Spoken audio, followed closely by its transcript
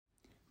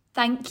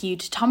Thank you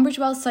to Tunbridge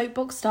Wells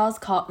Soapbox Stars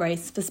Kart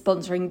Race for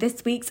sponsoring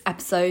this week's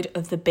episode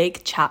of The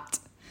Big Chat.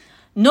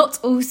 Not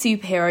all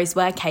superheroes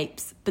wear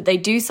capes, but they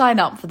do sign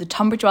up for the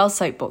Tunbridge Wells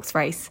Soapbox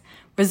Race.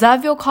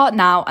 Reserve your cart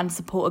now and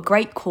support a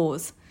great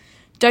cause.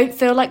 Don't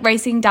feel like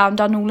racing down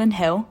Dunallen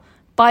Hill?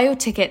 Buy your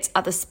tickets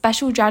at the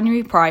special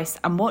January price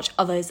and watch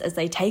others as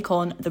they take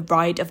on the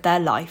ride of their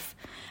life.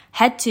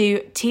 Head to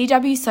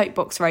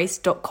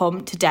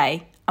twsoapboxrace.com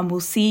today and we'll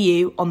see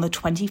you on the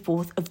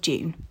 24th of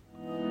June.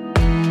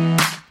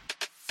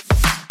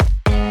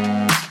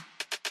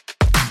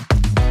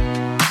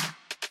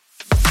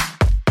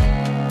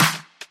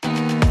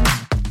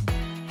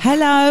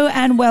 Hello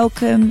and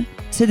welcome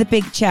to The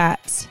Big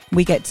Chat.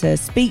 We get to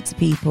speak to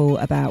people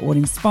about what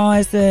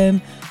inspires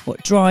them,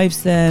 what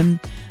drives them,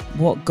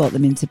 what got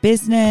them into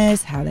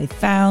business, how they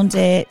found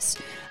it.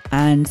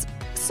 And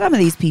some of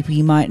these people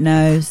you might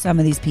know, some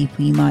of these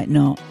people you might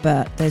not,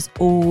 but there's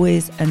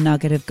always a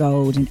nugget of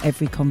gold in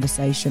every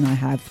conversation I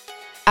have.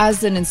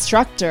 As an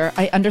instructor,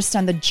 I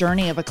understand the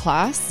journey of a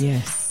class.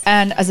 Yes.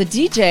 And as a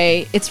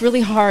DJ, it's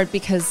really hard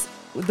because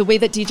the way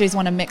that DJs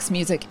want to mix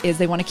music is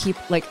they want to keep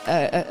like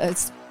a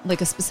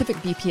specific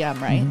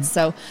BPM, right? Mm-hmm.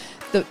 So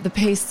the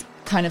pace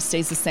kind of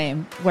stays the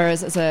same.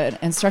 Whereas as an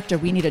instructor,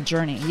 we need a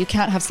journey. You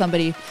can't have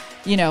somebody,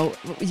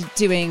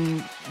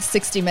 doing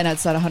 60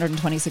 minutes at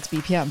 126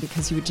 BPM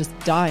because you would just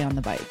die on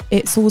the bike.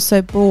 It's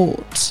also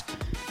brought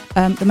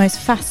the most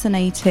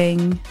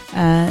fascinating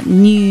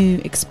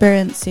new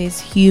experiences,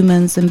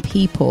 humans and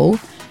people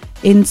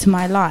into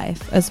my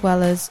life, as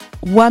well as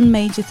one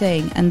major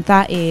thing, and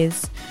that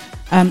is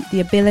the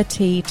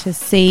ability to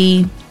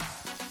see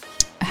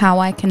how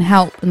I can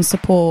help and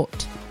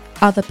support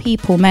other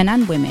people, men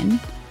and women,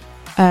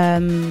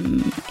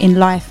 in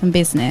life and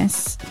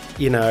business.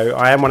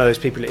 I am one of those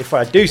people, if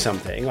I do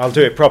something, I'll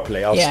do it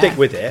properly. I'll stick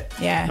with it.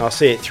 Yeah. And I'll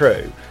see it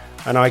through.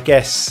 And I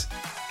guess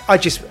I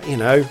just,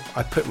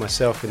 I put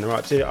myself in the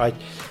right position.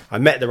 I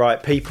met the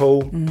right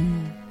people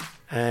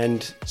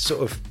and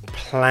sort of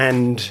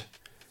planned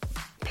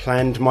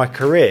my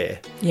career.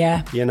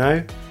 Yeah.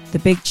 The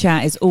Big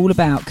Chat is all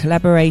about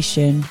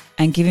collaboration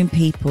and giving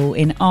people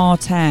in our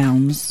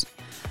towns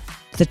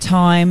the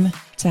time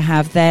to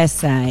have their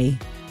say,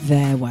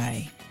 their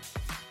way.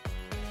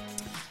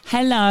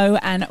 Hello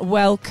and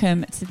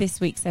welcome to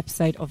this week's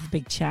episode of The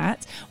Big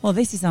Chat. Well,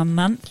 this is our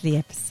monthly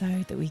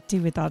episode that we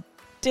do with our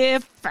dear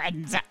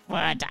friends at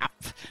Word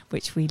Up,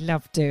 which we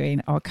love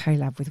doing, our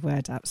collab with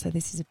Word Up. So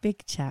this is a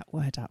Big Chat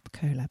Word Up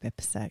collab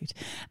episode.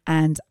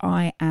 And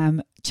I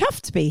am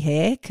chuffed to be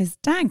here because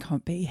Dan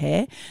can't be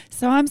here.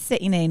 So I'm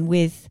sitting in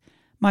with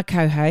my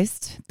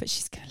co-host, but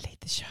she's going to lead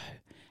the show,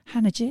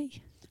 Hannah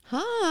G. Hi.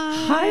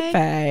 Hi,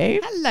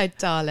 babe. Hello,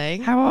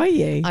 darling. How are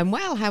you? I'm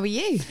well. How are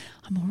you?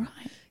 I'm all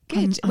right.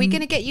 Good. We're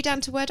going to get you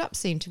down to Word Up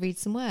soon to read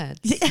some words.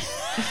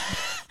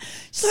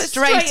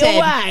 Straight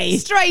away.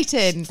 Straight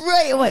in.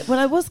 Straight away. Well,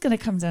 I was going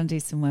to come down and do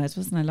some words,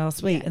 wasn't I,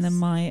 last week? Yes. And then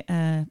my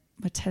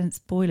tenant's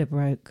boiler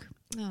broke.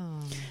 Oh.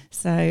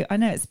 So I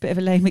know it's a bit of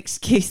a lame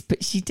excuse,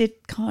 but she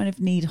did kind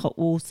of need hot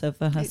water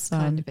for her son. It's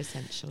kind of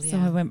essential, yeah. So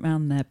I went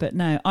round there. But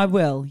no, I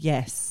will,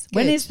 yes. Good.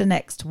 When is the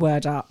next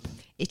Word Up?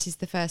 It is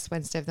the first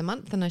Wednesday of the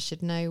month, and I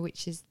should know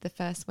which is the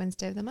first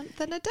Wednesday of the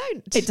month, and I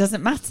don't. It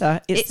doesn't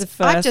matter. It's the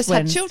first I've just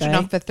Wednesday. had children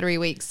off for 3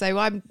 weeks, so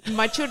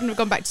my children have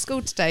gone back to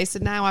school today, so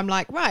now I'm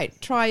like, right,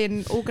 try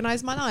and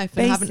organise my life,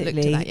 and basically, haven't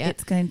looked at that yet.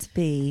 It's going to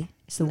be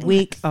the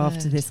week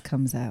after this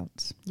comes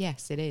out.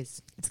 Yes, it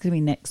is. It's going to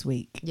be next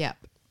week. Yep.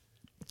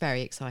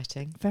 Very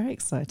exciting. Very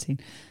exciting.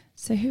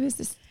 So who is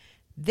this?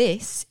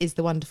 This is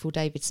the wonderful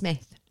David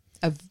Smith,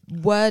 a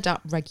Word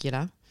Up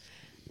regular.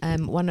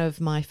 One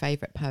of my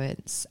favourite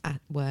poets at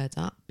Word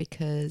Up,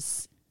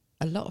 because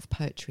a lot of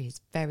poetry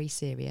is very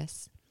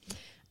serious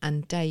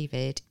and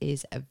David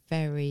is a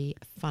very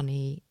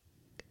funny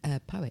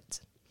poet.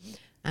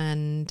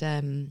 And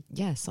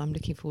yes, I'm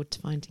looking forward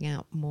to finding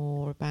out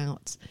more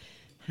about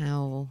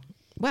how...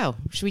 Well,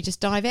 should we just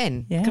dive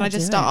in? Yeah, can I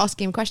just start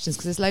asking him questions?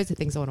 Because there's loads of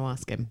things I want to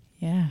ask him.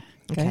 Yeah,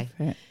 okay.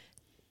 Go for it.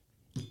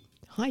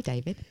 Hi,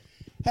 David.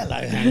 Hello,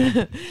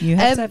 Hannah. You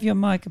have to have your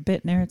mic a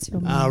bit nearer to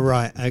your mic. Oh,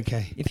 right,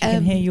 okay. If you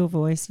can hear your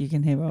voice, you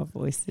can hear our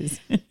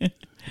voices.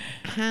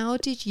 How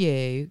did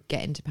you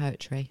get into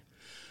poetry?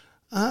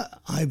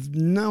 I've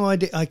no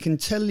idea. I can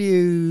tell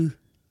you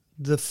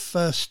the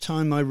first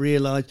time I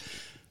realised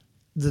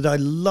that I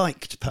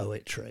liked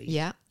poetry.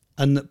 Yeah.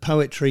 And that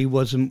poetry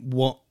wasn't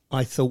what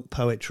I thought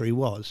poetry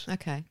was.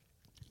 Okay.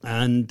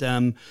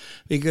 And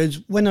because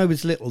when I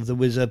was little,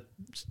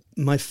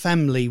 my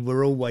family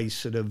were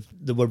always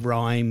there were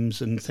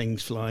rhymes and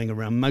things flying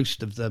around,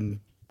 most of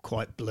them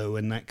quite blue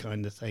and that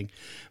kind of thing.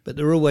 But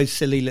there were always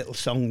silly little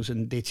songs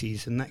and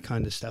ditties and that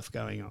kind of stuff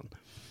going on.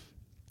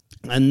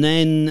 And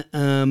then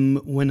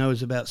when I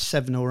was about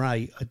 7 or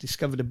 8, I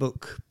discovered a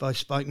book by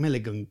Spike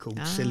Milligan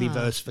called Silly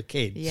Verse for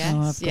Kids. Yes,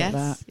 I've got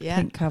that. Yeah.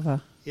 Pink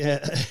cover. Yeah,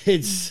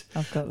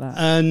 I've got that.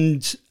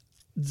 And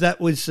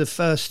that was the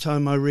first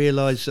time I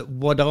realised that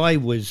what I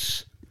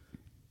was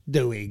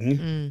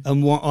doing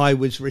and what I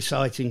was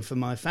reciting for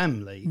my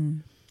family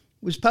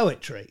was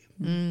poetry.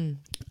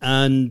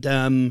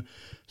 And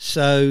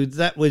so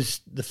that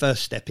was the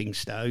first stepping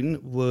stone,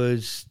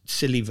 was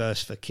silly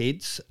verse for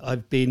kids.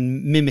 I've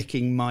been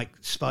mimicking Mike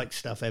Spike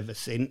stuff ever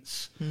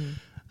since.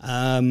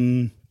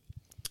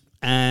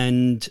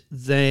 And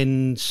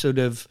then sort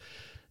of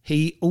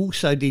he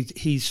also did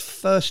his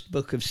first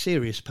book of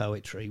serious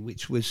poetry,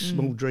 which was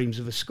Small Dreams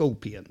of a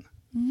Scorpion.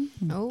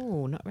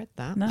 Oh, not read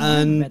that. No, I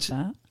And haven't read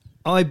that.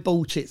 I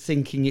bought it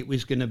thinking it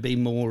was going to be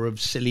more of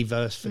silly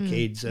verse for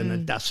kids and a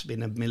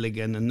dustbin of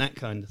Milligan and that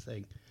kind of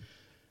thing.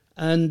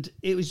 And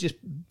it was just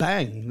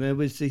bang.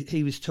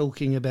 He was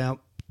talking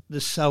about the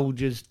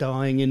soldiers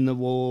dying in the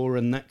war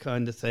and that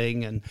kind of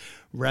thing, and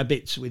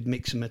rabbits with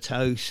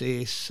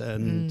myxomatosis,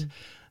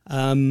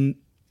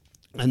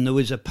 and there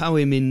was a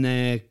poem in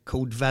there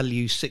called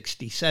Value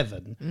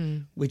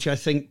 67, which I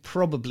think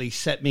probably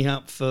set me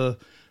up for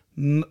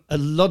a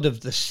lot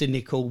of the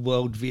cynical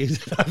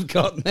worldview that I've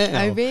got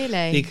now. Oh,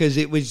 really? Because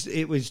it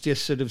was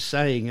just sort of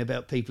saying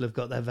about people have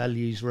got their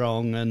values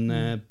wrong,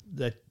 and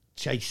they're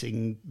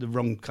chasing the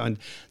wrong kind.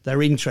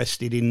 They're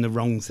interested in the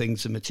wrong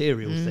things, the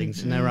material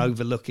things, and they're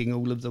overlooking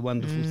all of the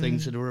wonderful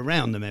things that are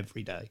around them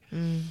every day.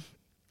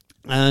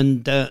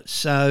 And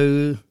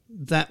so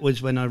that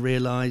was when I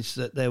realised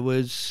that there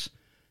was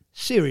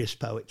serious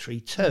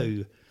poetry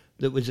too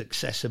that was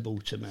accessible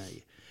to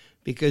me.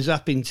 Because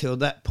up until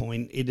that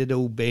point, it had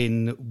all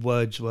been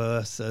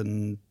Wordsworth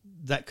and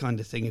that kind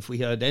of thing if we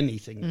heard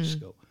anything at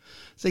school.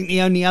 I think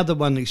the only other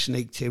one who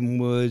sneaked in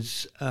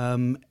was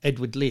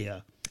Edward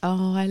Lear.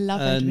 Oh, I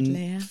love Edward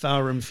Lear.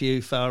 Far and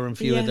few are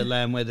the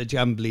land where the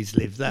Jumblies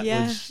live. That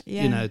was,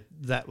 you know,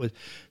 that was...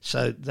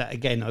 So that,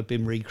 again, I've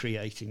been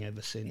recreating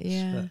ever since.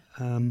 Yeah.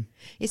 But,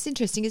 it's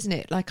interesting, isn't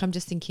it? Like, I'm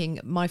just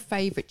thinking, my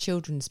favourite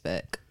children's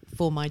book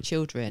for my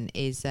children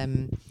is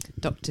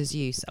Dr.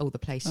 Seuss, All the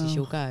Places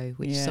You'll Go,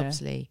 which is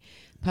obviously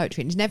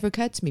poetry. And it's never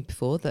occurred to me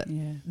before that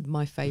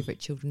my favourite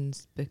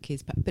children's book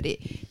is... But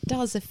it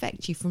does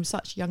affect you from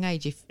such a young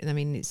age.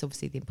 It's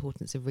obviously the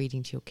importance of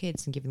reading to your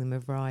kids and giving them a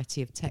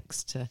variety of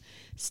texts to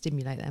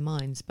stimulate their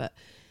minds. But,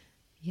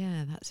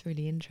 yeah, that's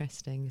really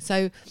interesting.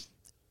 So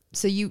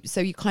you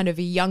kind of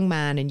a young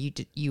man and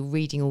you're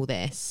reading all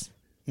this.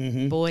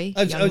 Boy,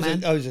 young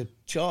man? I was a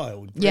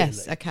child, really.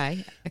 Yes,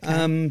 okay.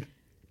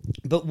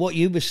 But what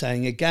you were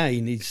saying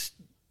again is,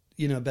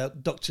 you know,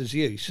 about Dr.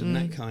 Seuss and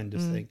that kind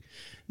of thing.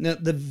 Now,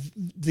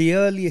 the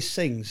earliest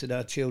things that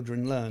our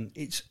children learn,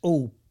 it's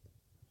all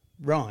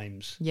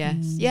rhymes. Yes,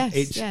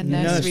 It's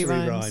nursery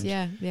rhymes. rhymes.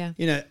 Yeah.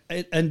 You know,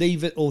 and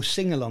even, or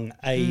sing along,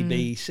 A,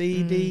 B,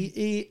 C, D,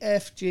 E,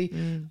 F, G.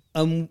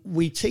 And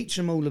we teach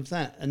them all of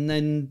that. And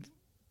then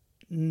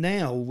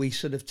now we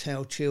sort of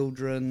tell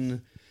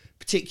children,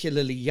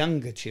 particularly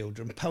younger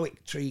children,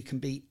 poetry can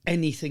be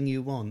anything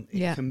you want.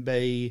 It can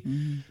be,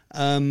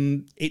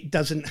 it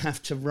doesn't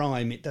have to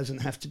rhyme. It doesn't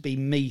have to be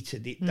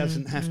metered. It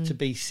doesn't have to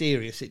be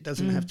serious. It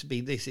doesn't have to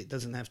be this. It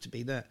doesn't have to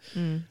be that.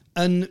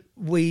 And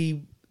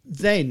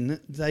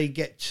they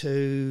get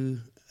to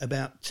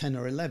about 10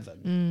 or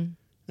 11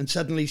 and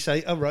suddenly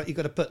say, oh, right, you've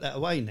got to put that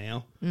away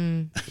now.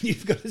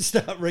 You've got to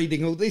start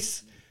reading all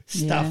this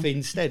stuff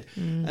instead.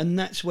 And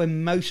that's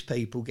when most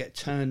people get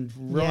turned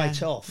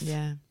right off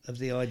of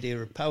the idea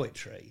of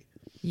poetry.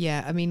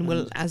 Yeah, I mean,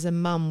 well, as a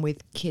mum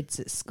with kids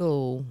at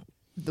school,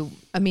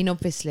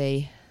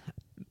 obviously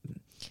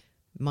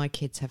my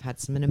kids have had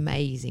some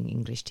amazing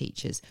English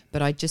teachers,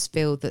 but I just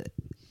feel that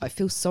I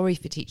feel sorry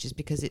for teachers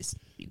because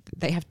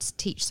they have to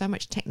teach so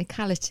much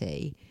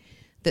technicality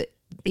that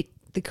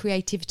the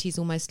creativity is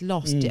almost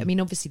lost. I mean,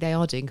 obviously they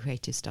are doing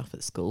creative stuff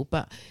at school,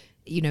 but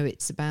you know,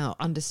 it's about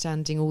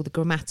understanding all the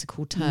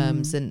grammatical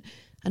terms and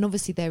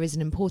obviously there is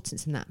an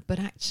importance in that. But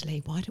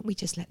actually, why don't we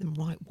just let them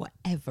write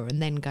whatever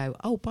and then go,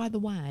 oh, by the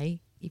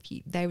way,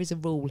 there is a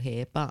rule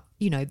here, but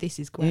you know, this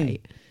is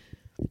great.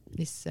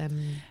 This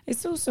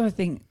it's also, I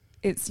think,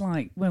 it's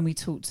like when we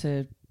talked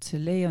to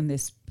Lee on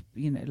this,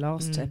 you know,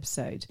 last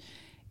episode.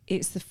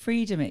 It's the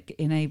freedom it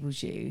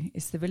enables you.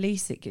 It's the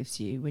release it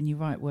gives you when you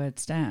write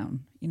words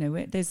down. You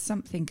know, there's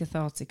something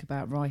cathartic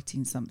about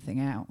writing something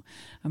out.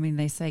 I mean,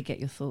 they say get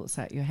your thoughts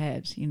out your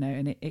head, you know,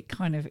 and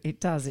it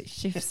does. It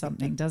shifts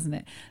something, doesn't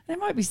it? There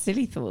might be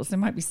silly thoughts, there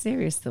might be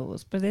serious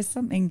thoughts, but there's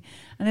something,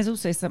 and there's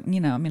also something, you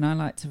know, I mean, I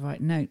like to write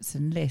notes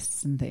and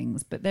lists and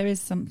things, but there is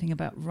something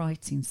about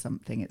writing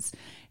something. It's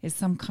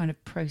some kind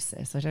of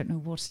process. I don't know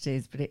what it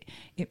is, but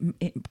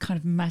it kind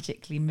of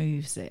magically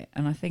moves it.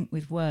 And I think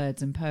with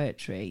words and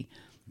poetry,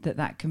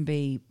 that can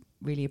be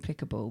really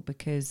applicable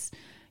because,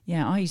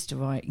 yeah, I used to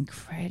write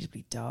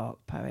incredibly dark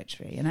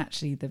poetry, and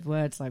actually the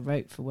words I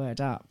wrote for Word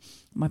Up,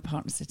 my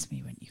partner said to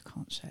me, "You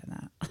can't share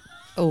that."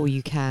 Oh,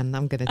 you can.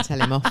 I'm going to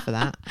tell him off for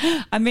that.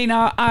 I mean,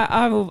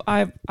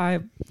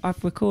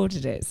 I've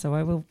recorded it, so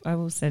I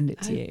will send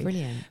it to you.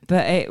 Brilliant.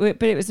 But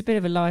it was a bit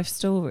of a life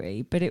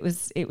story, but it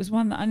was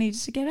one that I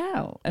needed to get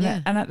out, and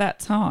at that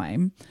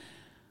time,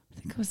 I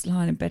think I was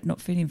lying in bed not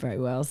feeling very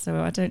well,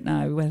 so I don't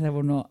know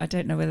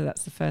whether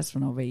that's the first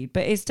one I'll read.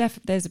 But it's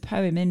there's a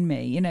poem in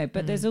me, you know.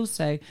 But there's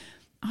also,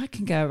 I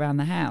can go around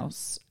the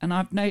house, and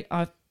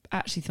I've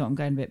actually thought I'm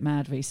going a bit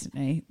mad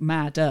recently,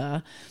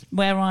 madder,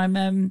 where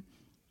I'm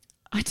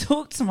I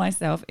talk to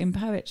myself in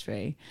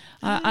poetry.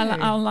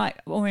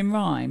 Or in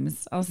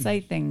rhymes. I'll say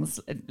things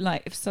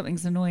like if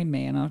something's annoying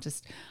me and I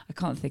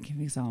can't think of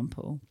an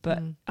example,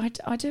 but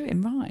I do it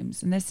in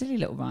rhymes, and they're silly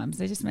little rhymes.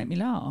 They just make me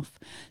laugh.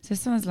 So if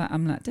someone's like,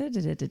 I'm like, and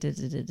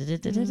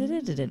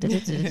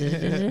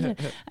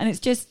it's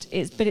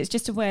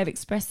just a way of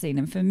expressing.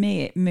 And for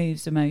me, it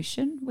moves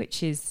emotion,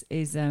 which is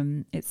it's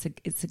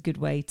a good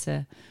way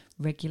to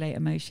regulate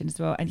emotion as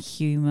well, and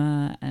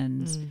humour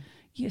and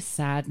your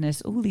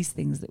sadness, all these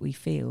things that we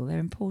feel, they're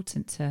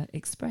important to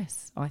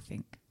express, I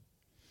think.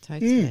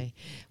 Totally.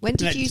 When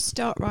did you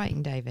start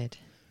writing, David?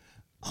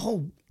 I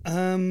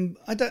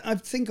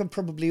think I've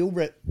probably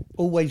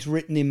always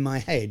written in my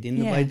head in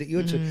the way that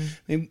you're talking.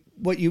 I mean,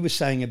 what you were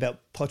saying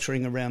about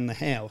pottering around the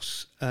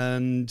house,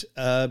 and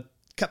a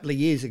couple of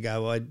years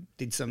ago I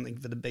did something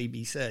for the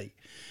BBC,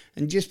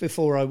 and just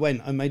before I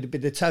went I made a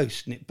bit of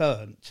toast and it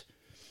burnt,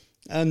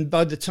 and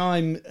by the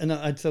time, and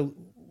I thought,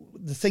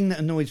 the thing that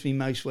annoys me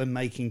most when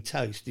making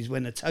toast is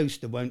when a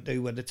toaster won't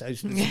do what a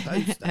toaster's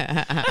supposed to.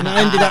 And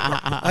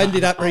I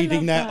ended up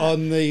reading that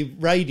on the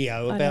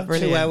radio about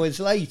 2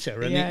 hours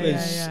later, and it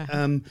was.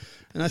 And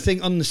I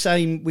think on the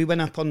same, we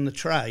went up on the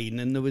train,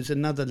 and there was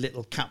another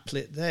little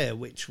couplet there,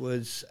 which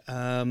was,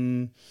 I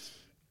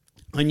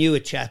knew a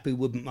chap who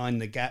wouldn't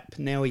mind the gap.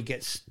 Now he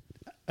gets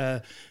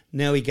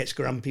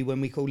grumpy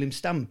when we call him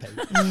Stumpy.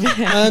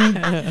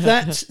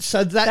 That's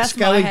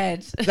going. My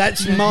head.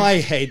 That's my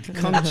head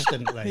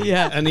constantly.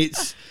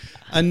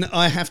 And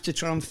I have to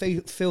try and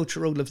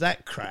filter all of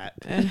that crap,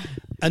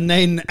 and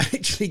then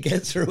actually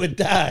get through a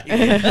day.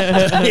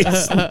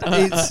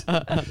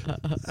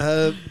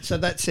 So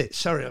that's it.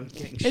 Sorry, I'm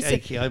getting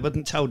shaky. I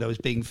wasn't told I was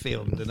being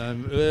filmed, and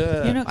I'm.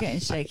 You're not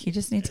getting shaky. You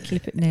just need to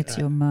keep it near to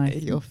your mouth.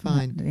 You're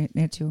fine.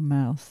 Near to your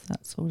mouth.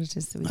 That's all it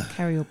is. So we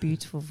carry your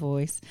beautiful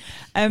voice.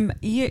 How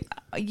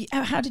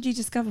did you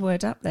discover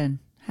Word Up then?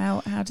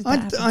 How did that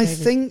happen, I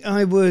David? think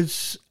I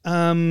was.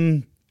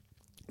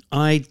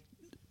 I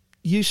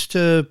used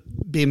to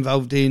be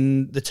involved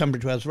in the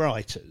Tunbridge Wells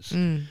Writers,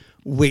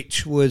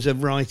 which was a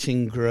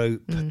writing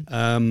group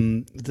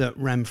that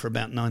ran for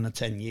about 9 or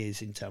 10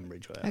 years in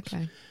Tunbridge Wells.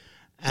 Okay.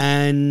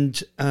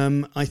 And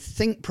I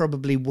think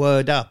probably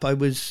Word Up, I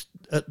was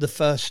at the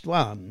first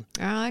one.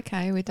 Oh,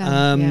 okay, we're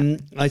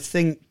done. I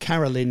think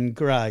Carolyn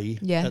Gray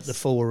Yes. at the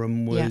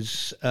Forum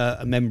was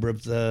a member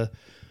of the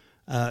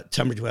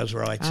Tunbridge Wells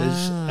Writers,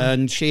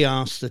 and she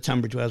asked the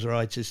Tunbridge Wells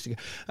Writers to go.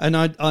 And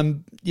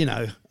I'm,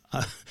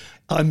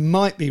 I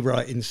might be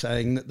right in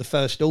saying that the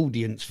first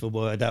audience for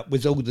Word Up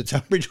was all the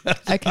Tunbridge Wells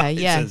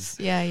Writers.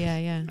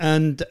 Yeah.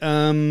 And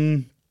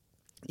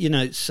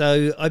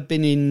so I've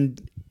been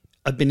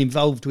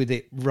involved with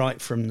it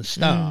right from the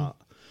start.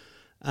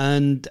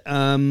 And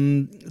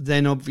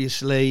then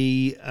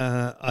obviously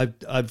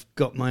I've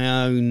got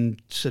my own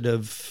sort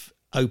of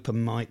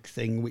open mic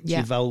thing, which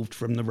evolved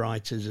from the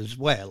writers as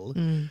well,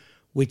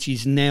 which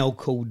is now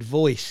called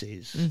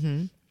Voices.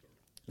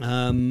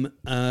 And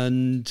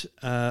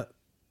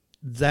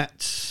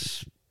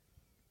that's,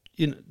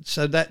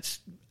 so that's,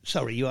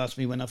 sorry, you asked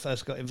me when I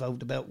first got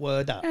involved about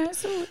Word Up.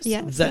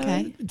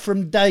 Okay.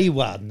 From day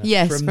one.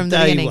 Yes, from the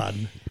day beginning.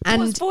 one.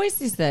 And what's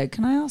Voices though?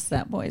 Can I ask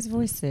that? What is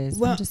Voices?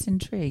 Well, I'm just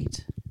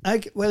intrigued.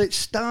 Well, it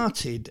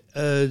started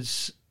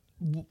as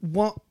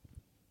what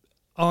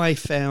I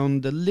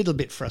found a little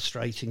bit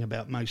frustrating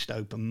about most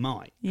open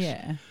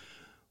mics.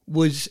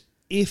 Was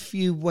if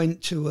you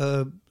went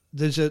to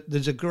there's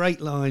a great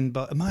line,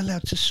 but am I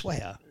allowed to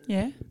swear?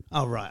 Yeah.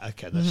 Oh right,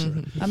 okay, that's all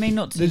right. I mean,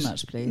 not too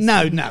much, please.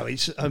 No,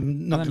 it's.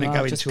 I'm not going to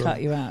go just into.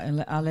 cut you out,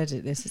 and I'll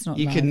edit this. It's not.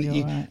 You live, can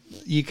you're right.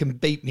 you can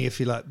beat me if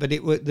you like, but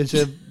there's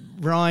a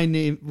line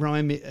in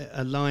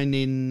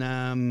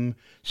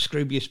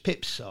Scroobius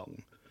Pip's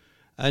song,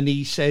 and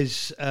he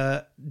says,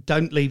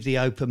 "Don't leave the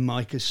open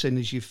mic as soon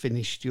as you've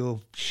finished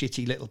your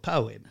shitty little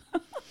poem."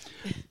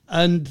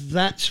 And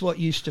that's what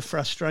used to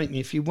frustrate me.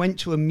 If you went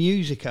to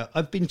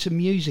I've been to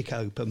music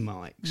open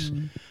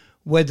mics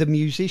where the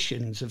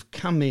musicians have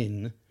come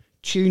in,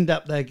 tuned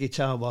up their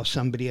guitar while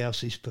somebody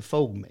else is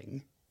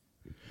performing,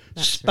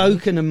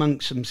 spoken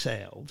amongst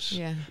themselves,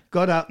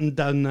 got up and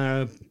done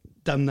their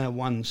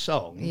one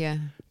song,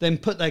 then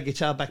put their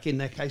guitar back in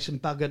their case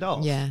and buggered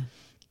off.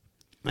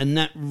 And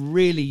that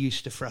really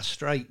used to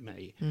frustrate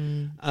me.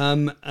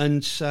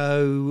 And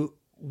so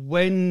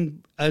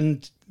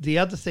and the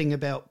other thing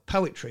about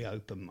poetry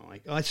open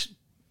mic,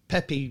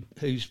 Peppy,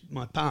 who's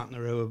my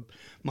partner,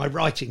 my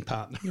writing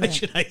partner, I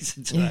should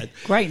hasten to add.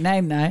 Great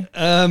name though.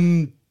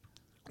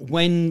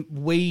 When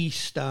we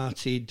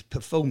started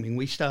performing,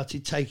 we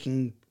started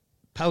taking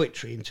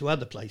poetry into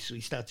other places.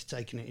 We started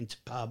taking it into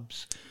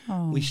pubs.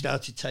 We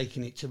started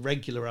taking it to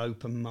regular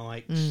open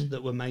mics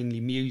that were mainly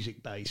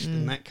music based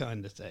and that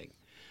kind of thing.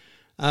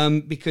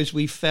 Because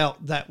we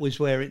felt that was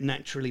where it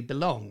naturally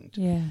belonged.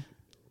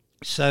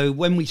 So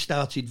when we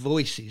started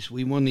Voices,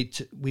 we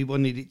wanted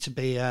it to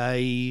be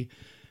a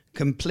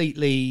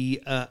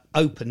completely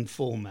open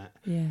format.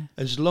 Yeah.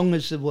 As long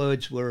as the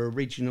words were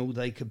original,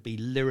 they could be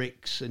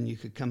lyrics, and you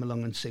could come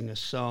along and sing a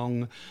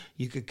song.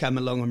 You could come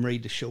along and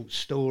read a short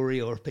story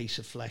or a piece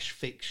of flash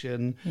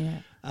fiction.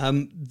 Yeah.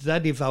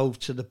 That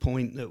evolved to the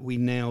point that we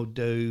now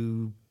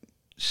do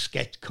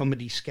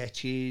comedy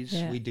sketches.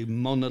 Yeah. We do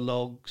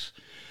monologues.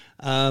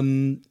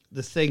 The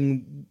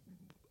thing,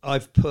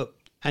 I've put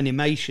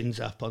animations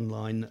up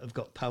online that have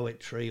got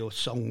poetry or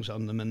songs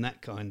on them and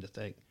that kind of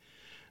thing.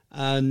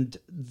 And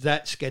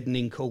that's getting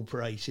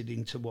incorporated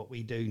into what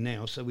we do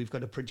now. So we've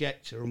got a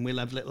projector and we'll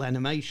have little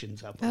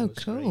animations up on the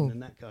screen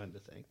and that kind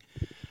of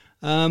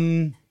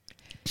thing.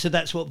 So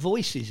that's what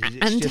Voices is.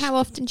 And how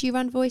often do you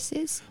run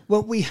Voices?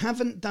 Well, we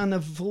haven't done a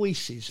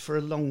Voices for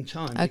a long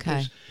time.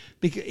 Okay.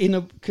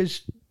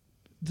 Because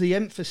the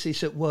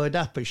emphasis at Word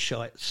Up has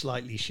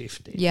slightly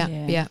shifted.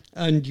 Yeah.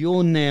 And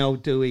you're now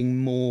doing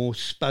more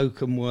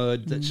spoken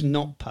word that's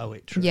not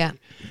poetry. Yeah.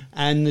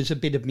 And there's a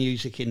bit of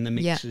music in the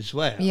mix as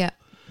well. Yeah.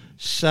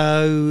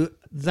 So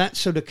that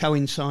sort of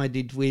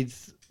coincided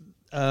with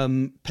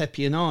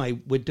Peppy and I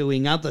were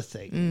doing other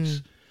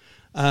things.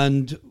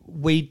 And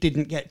we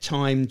didn't get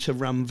time to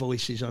run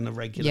Voices on a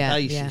regular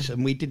basis,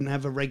 and we didn't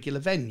have a regular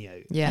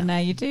venue. Yeah. And now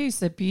you do,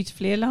 so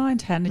beautifully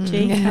aligned. Hannah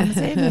G comes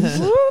in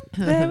and whoop,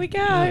 there we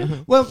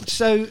go. Well,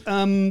 so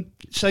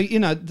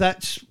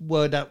that's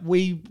Word Up.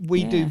 We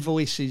do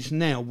Voices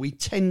now. We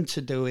tend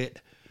to do it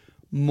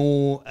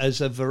more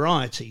as a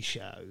variety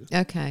show.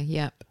 Okay,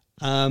 yep.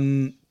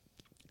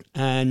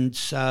 And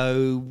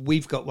so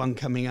we've got one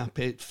coming up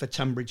for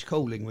Tunbridge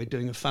Calling. We're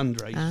doing a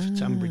fundraiser for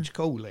Tunbridge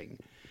Calling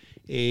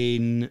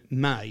in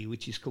May,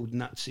 which is called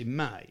Nuts in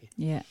May.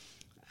 Yeah.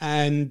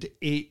 And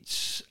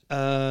it's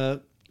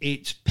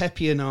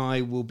Peppy and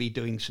I will be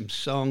doing some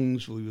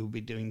songs. We will be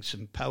doing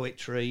some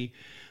poetry.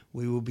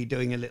 We will be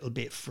doing a little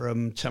bit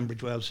from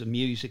Tunbridge Wells the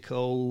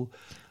musical.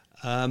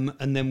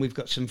 And then we've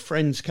got some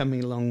friends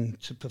coming along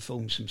to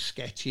perform some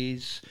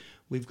sketches.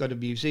 We've got a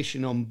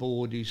musician on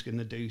board who's going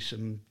to do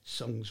some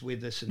songs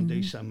with us and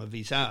do some of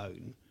his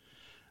own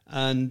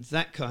and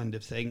that kind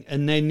of thing.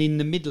 And then in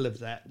the middle of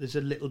that, there's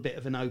a little bit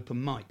of an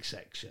open mic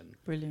section.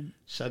 Brilliant.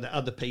 So that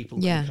other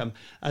people can come.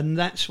 And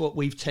that's what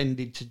we've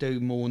tended to do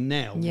more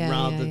now,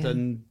 rather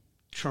than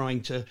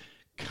trying to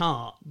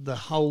cart the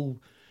whole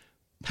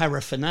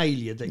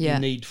paraphernalia that you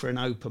need for an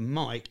open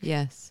mic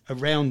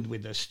around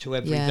with us to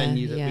every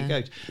venue that we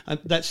go to. And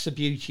that's the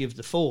beauty of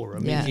the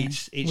forum.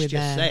 It's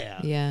just there.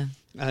 Yeah.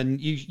 And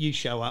you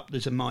show up,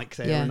 there's a mic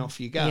there and off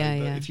you go.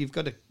 But if you've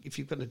got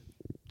to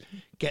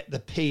get the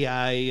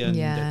PA and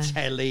the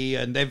telly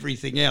and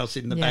everything else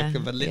in the back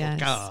of a little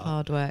car. It's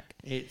hard work.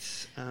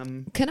 It's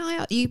Can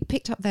I? You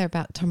picked up there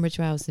about Tunbridge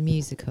Wells the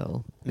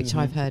musical, which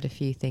I've heard a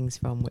few things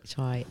from, which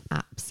I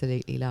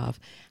absolutely love.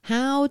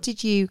 How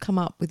did you come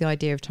up with the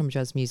idea of Tunbridge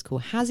Wells musical?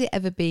 Has it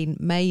ever been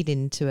made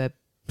into a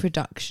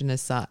production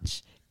as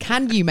such?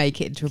 Can you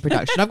make it into a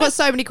production? I've got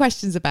so many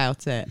questions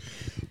about it.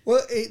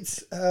 Well,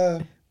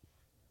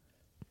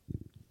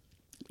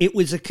 it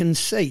was a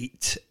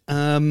conceit.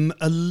 A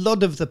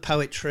lot of the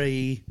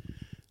poetry,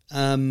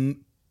 you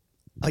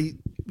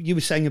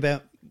were saying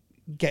about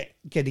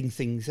getting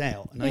things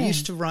out, and I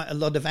used to write a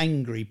lot of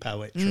angry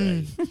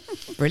poetry.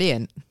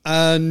 Brilliant.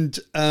 And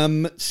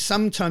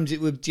sometimes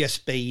it would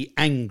just be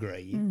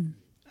angry,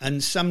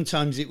 and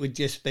sometimes it would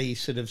just be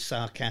sort of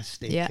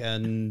sarcastic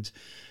and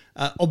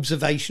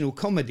observational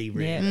comedy,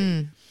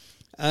 really.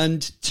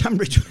 And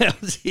Tunbridge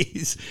Wells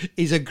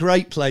is a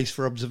great place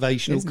for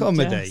observational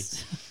comedy.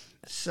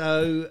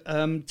 So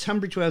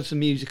Tunbridge Wells the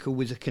musical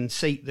was a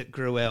conceit that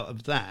grew out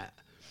of that.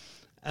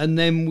 And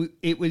then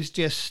it was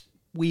just,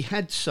 we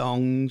had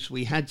songs,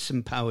 we had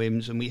some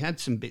poems, and we had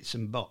some bits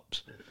and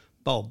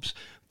bobs,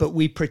 but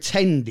we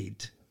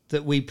pretended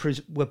that we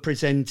were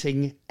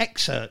presenting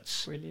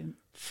excerpts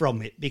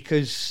from it,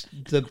 because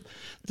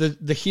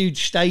the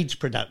huge stage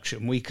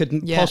production we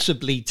couldn't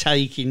possibly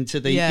take into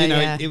the,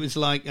 it was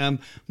like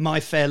My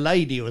Fair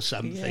Lady or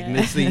something.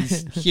 There's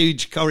these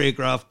huge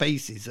choreographed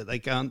pieces that they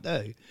can't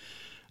do.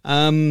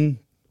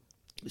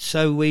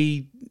 So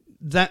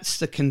that's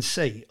the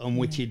conceit on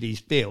which it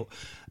is built.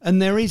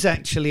 And there is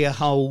actually a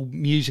whole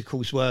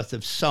musical's worth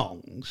of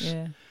songs.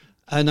 Yeah.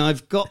 And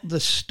I've got the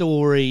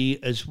story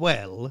as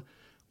well.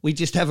 We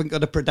just haven't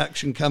got a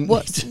production company.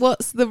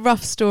 What's the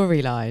rough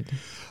storyline?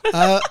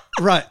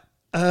 Right.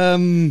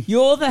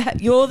 You're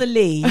the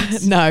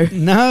lead. No,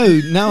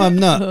 I'm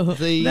not.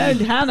 No,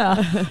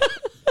 Hannah.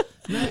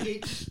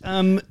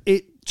 No,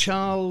 it's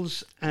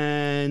Charles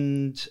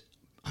and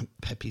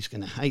Peppy's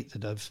going to hate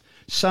that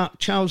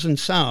Charles and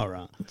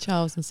Sarah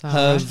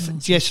have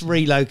just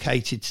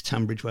relocated to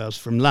Tunbridge Wells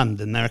from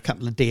London. They're a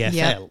couple of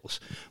DFLs.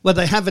 Well,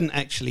 they haven't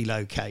actually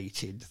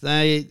located.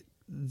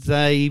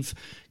 They've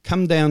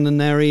come down and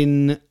they're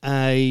in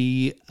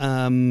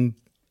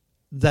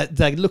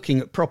they're looking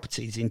at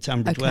properties in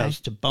Tunbridge Wells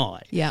to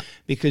buy. Yeah.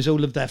 Because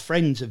all of their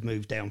friends have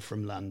moved down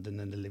from London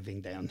and are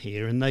living down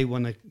here, and they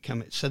want to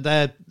come. So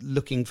they're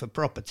looking for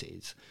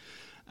properties.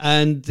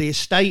 And the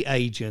estate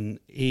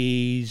agent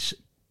is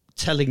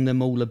telling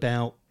them all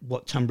about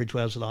what Tunbridge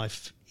Wells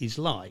life is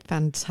like.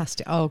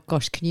 Fantastic. Oh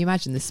gosh, can you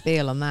imagine the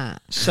spiel on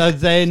that? So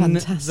then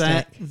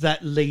Fantastic.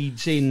 that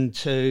leads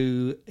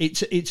into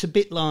it's a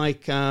bit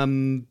like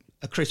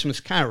A Christmas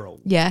Carol.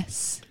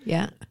 Yes.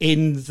 Yeah.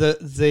 In the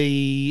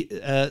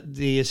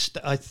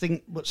I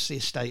think, what's the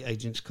estate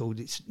agents called?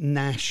 It's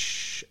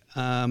Nash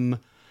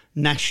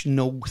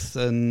North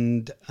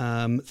and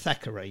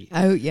Thackeray.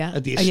 Oh yeah.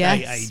 The estate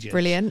yes. agents.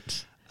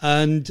 Brilliant.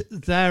 And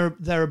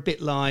they're a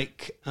bit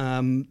like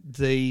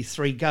the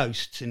Three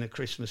Ghosts in A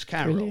Christmas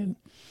Carol. Brilliant.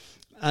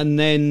 And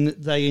then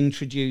they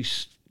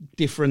introduce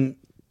different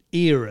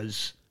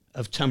eras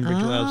of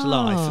Tunbridge Wells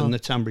life and the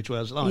Tunbridge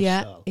Wells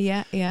lifestyle.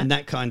 Yeah. And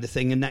that kind of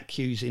thing, and that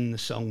cues in the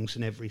songs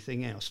and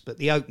everything else. But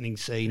the opening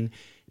scene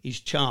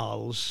is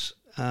Charles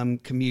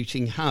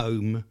commuting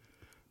home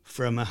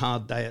from a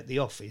hard day at the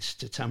office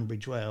to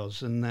Tunbridge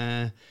Wells,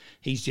 and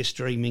he's just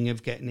dreaming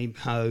of getting him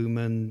home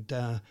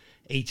and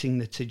eating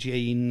the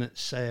tagine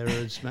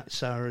that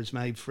Sarah's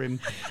made for him,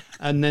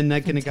 and then they're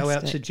going to go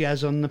out to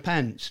Jazz on the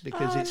Pants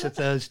because it's a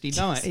Thursday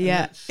night.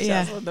 Yeah.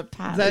 On the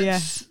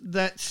pants.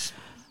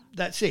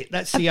 That's it.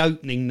 That's the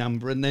opening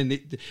number, and then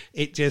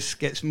it just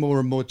gets more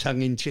and more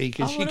tongue in cheek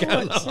as you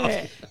go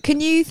along.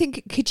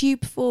 Could you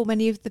perform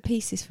any of the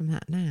pieces from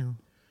that now?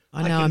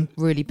 I know I'm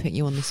really putting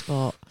you on the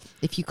spot.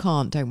 If you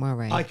can't, don't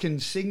worry. I can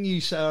sing you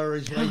Sarah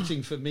is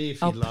Waiting for Me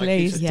if you'd like.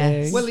 Please do.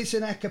 Yes. Well, it's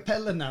an a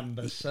cappella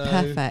number, so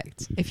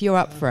Perfect. If you're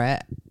up for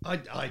it.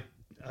 I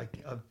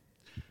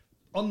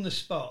on the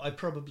spot, I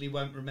probably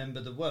won't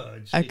remember the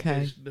words Okay.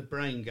 because the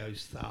brain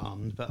goes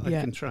tharn, but Yeah.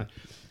 I can try.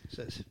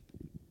 So it's,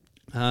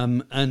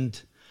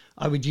 and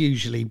I would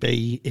usually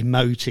be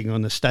emoting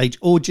on the stage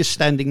or just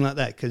standing like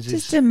that because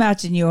Just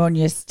imagine you're on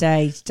your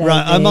stage, David.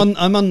 right.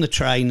 I'm on the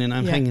train and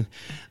I'm Yeah. hanging.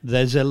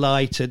 There's a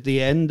light at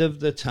the end of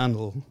the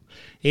tunnel.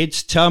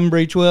 It's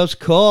Tunbridge Wells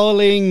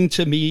calling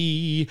to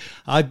me.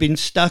 I've been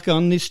stuck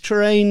on this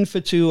train for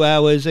 2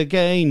 hours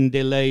again.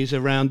 Delays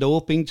around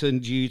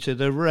Orpington due to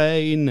the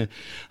rain.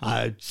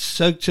 I've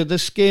soaked to the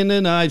skin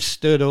and I've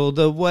stood all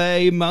the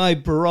way. My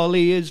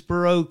brolly is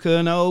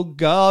broken. Oh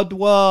God,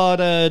 what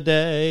a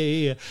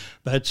day.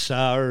 But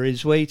Sarah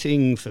is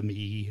waiting for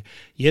me.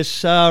 Yes,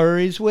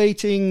 Sarah is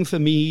waiting for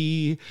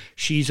me.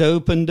 She's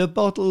opened a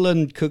bottle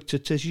and cooked a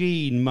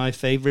tagine. My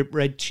favourite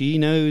red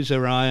chinos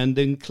are ironed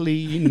and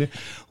clean.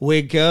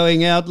 We're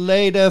going out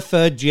later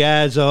for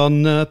Jazz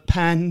on the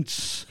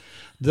Pants.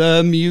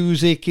 The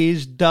music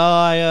is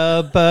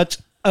dire, but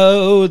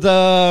oh,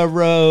 the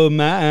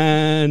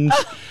romance.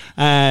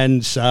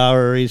 And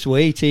Sarah is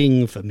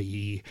waiting for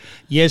me.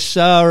 Yes,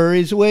 Sarah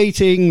is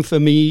waiting for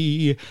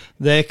me.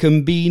 There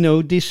can be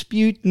no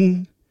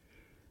disputing.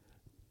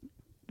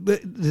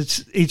 But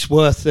it's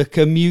worth the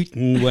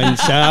commuting when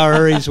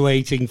Sarah is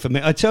waiting for me.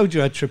 I told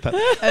you I'd trip up.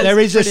 There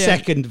is a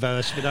second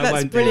verse, but I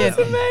won't do brilliant.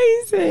 that.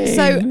 Amazing.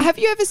 So, have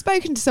you ever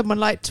spoken to someone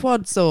like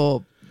Twads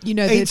or,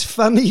 It's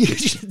funny you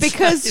should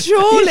because say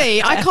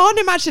surely I can't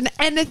imagine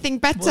anything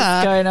better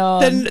What's going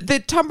on? than the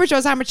Tunbridge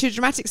Wells Amateur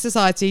Dramatic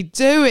Society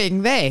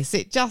doing this.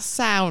 It just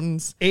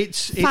sounds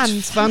It's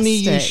fantastic. funny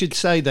you should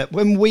say that.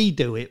 When we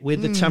do it, we're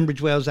the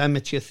Tunbridge Wells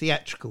Amateur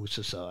Theatrical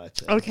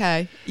Society.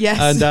 okay. Yes,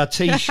 And our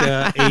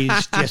T-shirt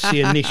is just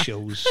the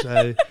initials.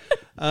 So,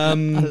 I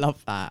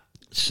love that.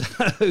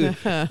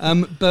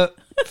 But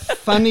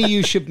funny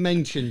you should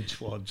mention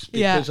Twads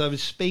Yeah. because I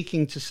was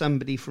speaking to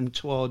somebody from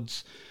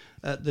Twads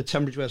at the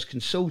Tunbridge Wells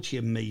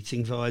Consortium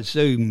meeting via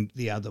Zoom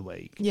the other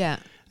week. Yeah.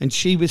 And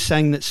she was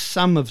saying that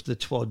some of the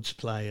Twads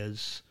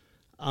players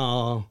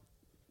are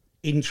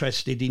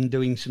interested in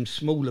doing some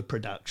smaller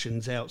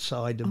productions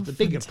outside of the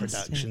bigger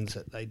productions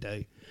that they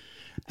do.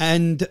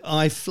 And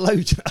I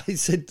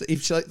said,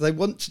 if they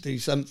want to do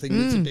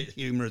something that's a bit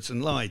humorous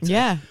and light,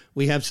 Yeah.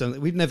 we have something.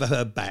 We've never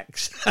heard back.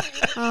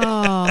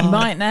 Oh,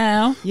 Might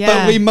now. yeah.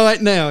 But we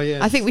might now,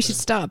 yeah. I think we should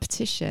start a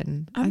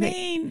petition. I think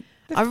mean,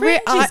 the I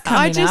Fringe re- is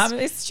coming just- up.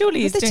 It's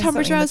surely the it's doing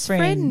Tunbridge something Wells in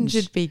the Fringe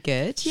would be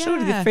good. Yeah.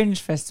 Surely the Fringe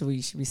Festival,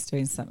 you should be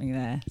doing something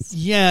there.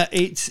 Yeah,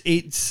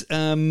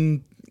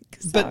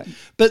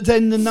 but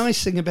then the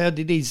nice thing about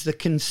it is the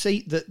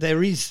conceit that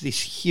there is this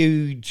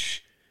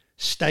huge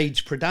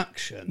stage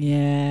production.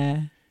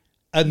 Yeah.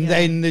 And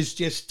then there's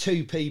just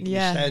two people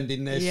Yeah.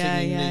 standing there Yeah,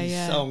 singing yeah, these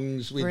yeah.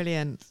 songs with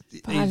Brilliant.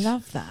 But I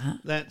love that.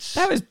 That's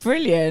That was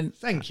brilliant.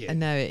 thank you. I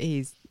know it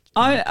is.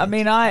 I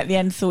mean, I at the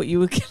end thought you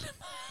were going to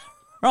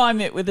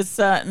rhyme it with a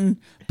certain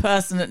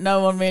person that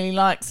no one really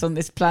likes on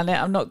this planet.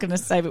 I'm not going to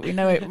say, but we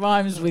know it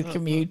rhymes with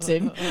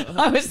commuting.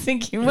 I was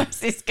thinking, where's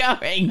this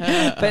going?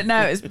 But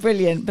no, it was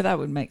brilliant. But that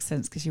would make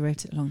sense because you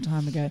wrote it a long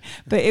time ago.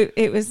 But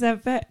it was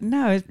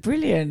it's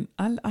brilliant.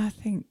 I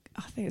think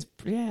it's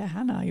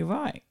Hannah, you're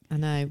right. I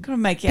know. Got to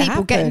make it People,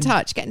 happen. get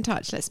in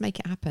touch. Let's make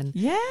it happen.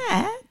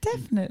 Yeah,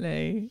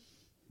 definitely.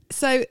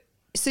 So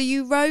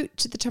you wrote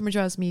the Tunbridge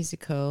Wells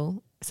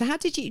musical. So how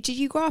did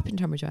you grow up in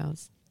Tunbridge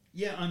Wells?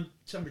 Yeah, I'm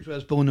Tunbridge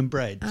Wells born and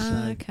bred.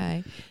 Ah, so,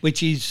 okay.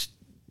 which is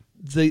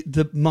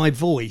my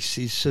voice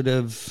is sort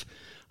of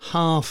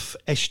half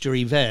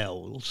estuary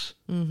vowels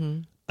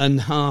and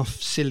half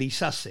silly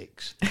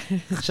Sussex.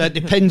 So it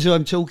depends who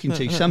I'm talking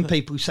to. Some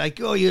people say,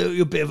 "Oh,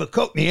 you're a bit of a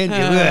Cockney, aren't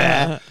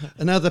you?"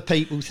 And other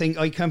people think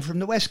I come from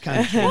the West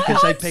Country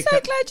because I'm so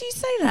glad you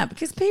say that,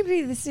 because people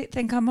either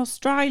think I'm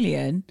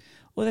Australian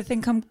or they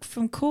think I'm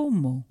from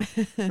Cornwall.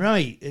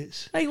 Right.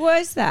 It's Like,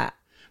 where's that?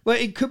 well,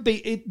 it could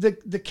be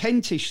the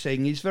Kentish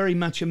thing is very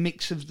much a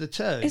mix of the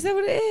two. Is that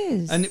what it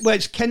is? And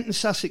it's Kent and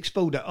Sussex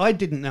border. I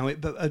didn't know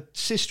it, but a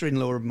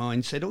sister-in-law of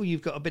mine said, "Oh,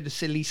 you've got a bit of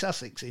silly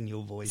Sussex in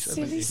your voice."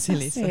 haven't you?"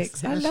 Silly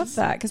Sussex. I love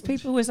that, because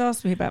people always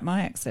ask me about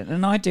my accent,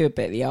 and I do a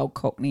bit of the old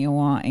Cockney or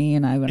Whitey,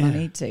 when I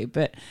need to.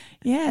 But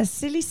yeah,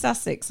 silly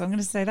Sussex. I'm going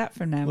to say that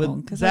from now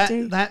on, because I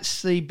do.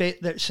 That's the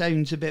bit that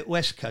sounds a bit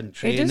West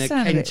Country It in does a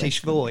sound a bit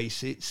Kentish West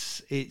voice.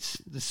 It's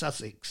the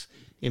Sussex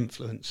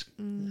influence,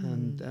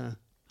 and.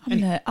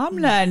 I'm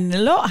learning a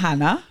lot,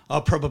 Hannah.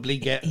 I'll probably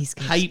get He's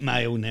good. hate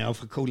mail now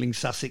for calling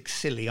Sussex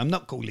silly. I'm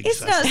not calling It's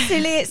Sussex. not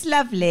silly, it's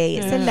lovely.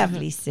 It's a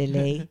lovely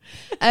silly.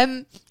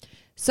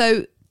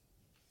 So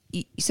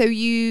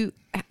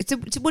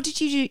what did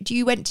you do?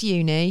 You went to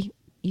uni.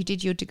 You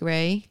did your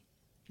degree.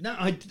 No,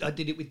 I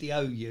did it with the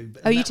OU.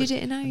 But Oh, you that did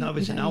it in OU, And I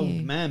was with an OU.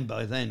 old man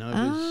by then. I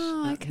was.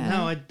 Ah, okay.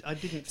 No, I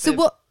didn't. So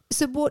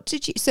what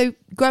did you? So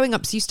growing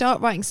up, so you start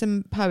writing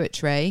some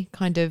poetry,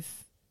 kind of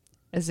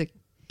as a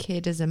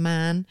kid, as a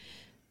man.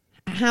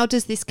 How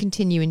does this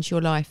continue into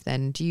your life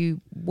then? Do you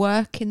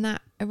work in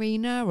that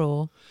arena,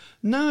 or?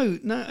 No.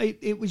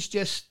 It was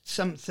just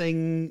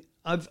something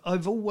I've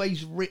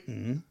always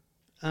written,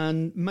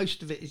 and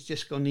most of it has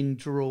just gone in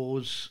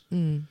drawers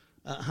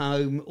at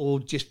home or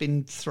just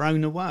been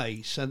thrown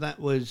away. So that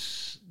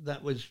was.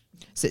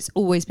 So it's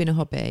always been a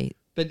hobby.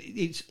 But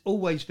it's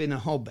always been a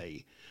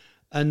hobby.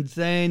 And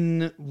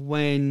then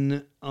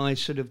when I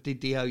sort of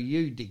did the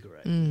OU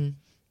degree,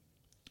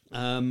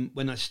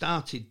 when I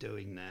started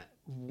doing that,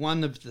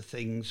 one of the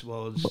things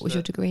was... What was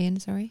your degree in,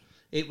 sorry?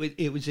 It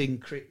was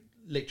in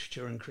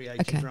literature and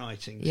creative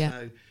writing. Yeah.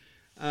 So,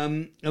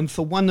 and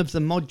for one of the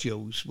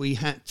modules, we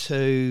had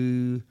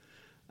to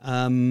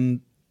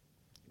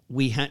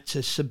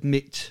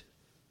submit...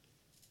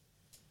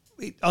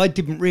 I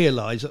didn't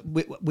realise,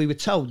 we were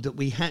told that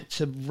we had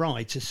to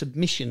write a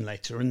submission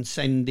letter and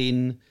send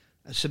in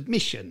a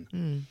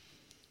submission.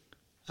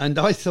 And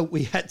I thought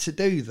we had to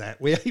do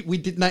that. We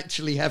didn't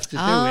actually have to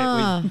do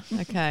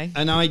it. Okay.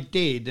 And I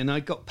did, and I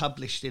got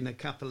published in a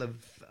couple of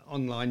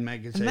online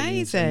magazines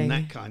Amazing. and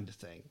that kind of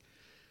thing.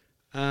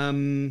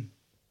 And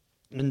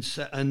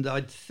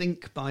I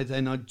think by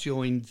then I'd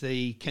joined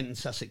the Kent and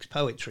Sussex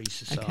Poetry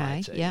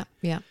Society. Okay.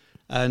 Yeah.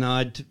 And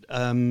I'd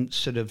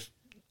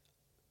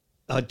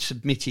I'd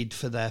submitted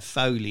for their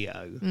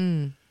folio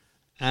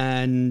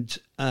and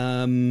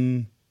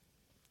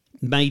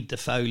made the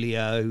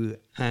folio,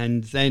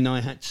 and then I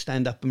had to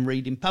stand up and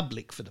read in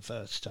public for the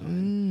first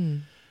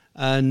time.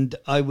 And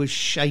I was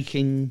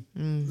shaking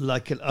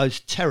like I was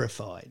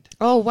terrified.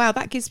 Oh, wow.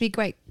 That gives me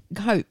great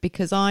hope,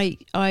 because I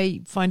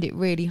find it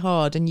really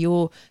hard, and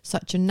you're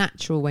such a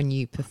natural when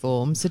you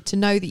perform. So to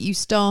know that you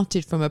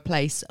started from a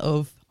place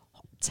of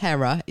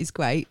terror is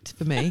great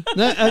for me.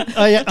 No,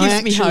 I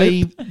Gives me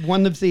actually,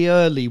 one of the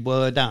early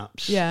word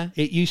ups, Yeah.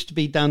 it used to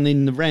be done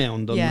in the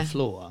round on the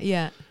floor.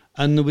 Yeah.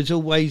 And there was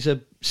always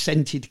a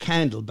scented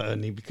candle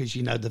burning, because,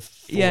 you know, the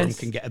forum Yes.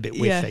 can get a bit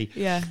whiffy.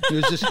 Yeah.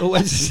 There was just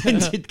always a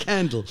scented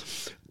candle.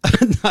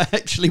 And I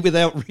actually,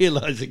 without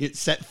realising it,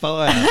 set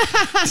fire.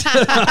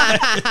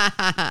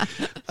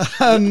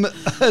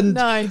 And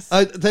Nice.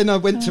 then I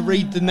went to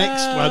read the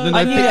next one, and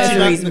I I knew picked that's it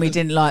the up reason and we it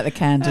didn't like the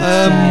candles.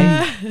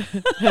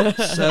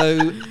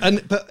 so,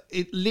 but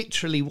it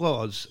literally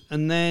was.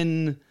 And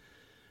then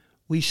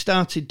we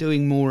started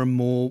doing more and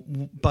more.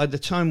 By the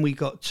time we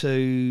got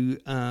to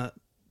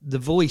the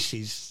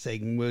voices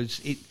thing,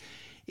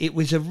 it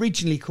was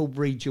originally called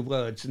Read Your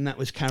Words, and that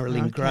was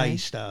Carolyn Gray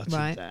started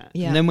that.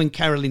 Yeah. And then when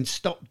Carolyn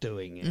stopped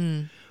doing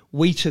it,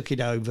 we took it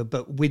over,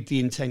 but with the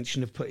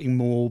intention of putting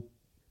more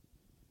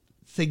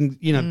things,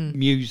 you know,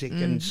 music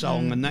and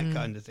song and that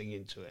kind of thing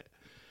into it.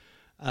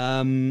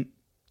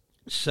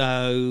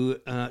 So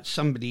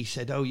somebody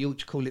said, "Oh, you ought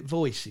to call it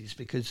Voices,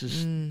 because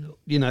there's,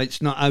 you know,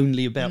 it's not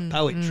only about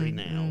poetry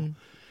now.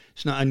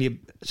 It's not only."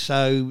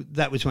 So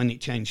that was when it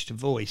changed to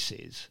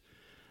Voices,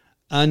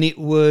 and it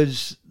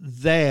was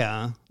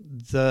there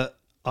that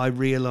I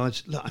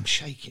realised. Look, I'm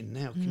shaking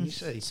now. Can you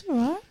see? It's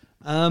all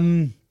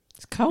right.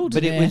 It's cold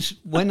But in it here. was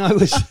when I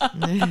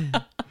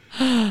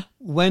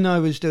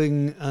was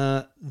doing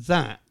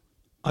that,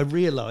 I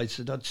realised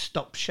that I'd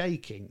stopped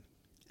shaking.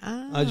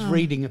 I was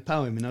reading a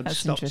poem and I'd That's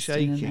stopped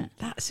interesting, isn't shaking. it?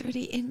 That's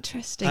really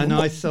interesting. And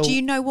I thought- do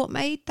you know what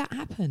made that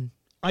happen?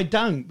 I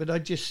don't, but I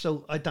just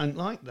thought I don't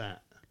like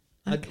that.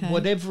 Okay.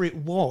 Whatever it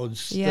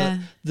was, Yeah.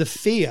 the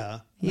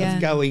fear Yeah.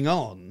 of going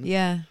on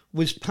Yeah.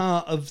 was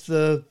part of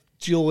the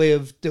joy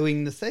of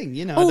doing the thing,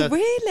 you know. Oh, I'd-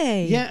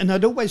 really? Yeah, and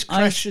I'd always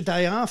crash the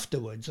day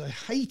afterwards. I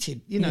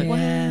hated, you know. Yeah.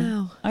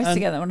 Wow. I used to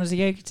get that when I was a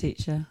yoga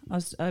teacher.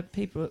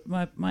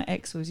 My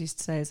ex always used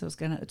to say as I was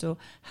going out the door,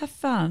 "Have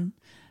fun."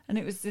 And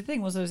it was the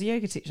thing was I was a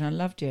yoga teacher and I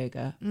loved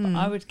yoga, but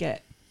I would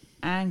get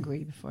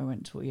angry before I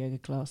went to a yoga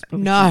class.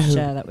 Probably No. should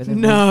share that with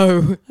everyone.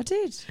 No. I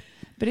did.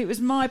 But it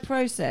was my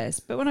process.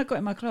 But when I got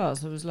in my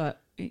class, I was like...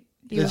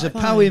 There's a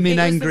fine. poem in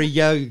It was Angry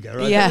Yoga.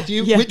 Right? Yeah,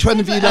 yeah. Which one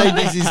of you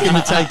ladies is going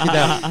to take it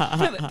up?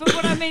 but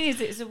what I mean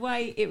is,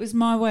 it was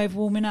my way of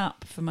warming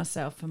up for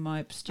myself and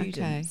my students.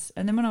 Okay.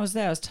 And then when I was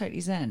there, I was totally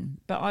zen.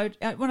 But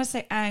when I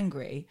say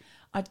angry,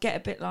 I'd get a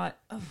bit like...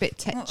 A bit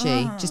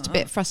tetchy, just a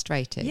bit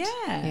frustrated. Yeah.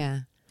 Yeah.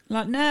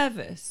 Like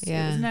nervous.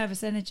 Yeah. It was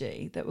nervous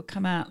energy that would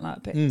come out like a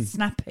bit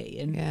snappy.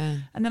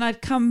 And then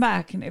I'd come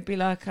back and it'd be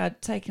like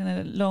I'd taken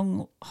a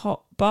long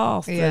hot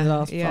bath for the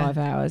last 5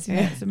 hours. You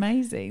know, it's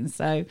amazing.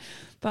 So,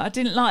 but I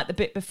didn't like the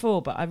bit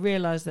before, but I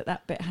realised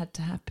that bit had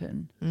to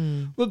happen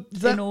Well,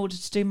 in order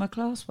to do my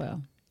class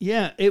well.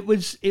 Yeah, it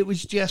was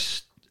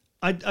just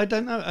I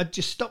don't know. I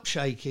just stopped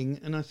shaking,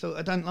 and I thought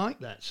I don't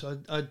like that. So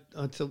I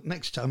thought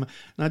next time,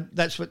 and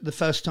that's what the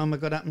first time I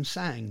got up and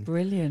sang.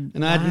 Brilliant.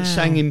 And I hadn't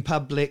sang in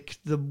public.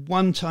 The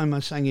one time I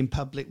sang in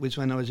public was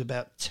when I was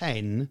about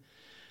 10,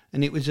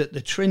 and it was at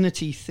the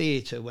Trinity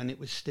Theatre when it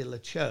was still a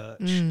church.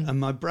 And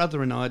my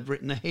brother and I had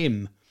written a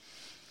hymn.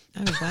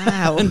 Oh,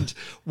 wow. And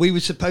we were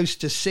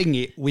supposed to sing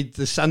it with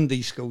the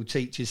Sunday school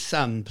teacher's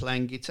son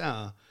playing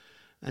guitar.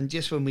 And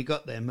just when we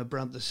got there, my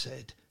brother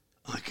said,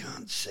 I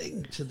can't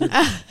sing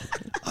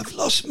I've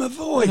lost my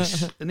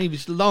voice. And he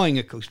was lying,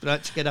 of course, but I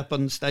had to get up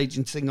on the stage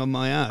and sing on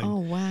my own. Oh,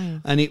 wow.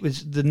 And it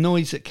was the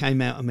noise that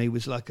came out of me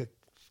was like a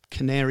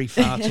canary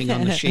farting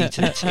on a sheet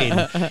of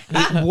tin.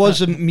 It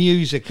wasn't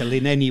musical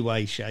in any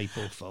way, shape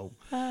or form.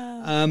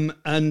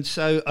 And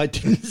so I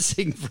didn't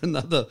sing for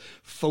another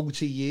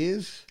 40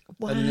 years.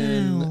 Wow.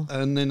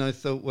 And then I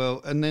thought,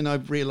 well, and then I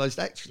realised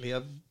actually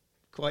I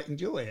quite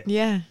enjoy it.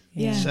 Yeah.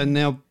 So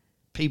now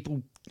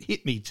people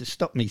hit me to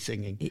stop me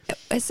singing.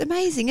 It's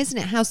amazing, isn't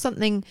it? How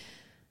something...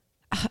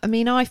 I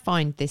mean, I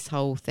find this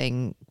whole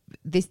thing,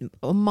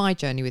 on my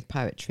journey with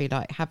poetry,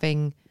 like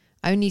having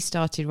only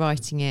started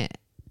writing it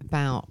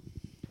about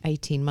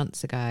 18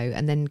 months ago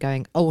and then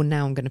going, oh,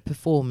 now I'm going to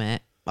perform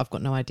it. I've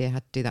got no idea how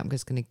to do that. I'm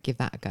just going to give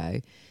that a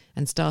go.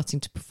 And starting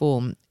to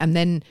perform and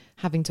then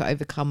having to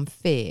overcome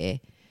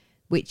fear,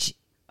 which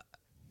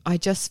I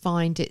just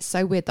find it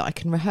so weird that I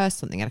can rehearse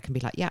something and I can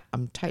be like, yeah,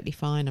 I'm totally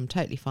fine.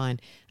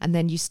 And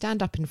then you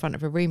stand up in front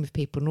of a room of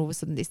people and all of a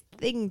sudden this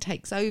thing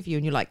takes over you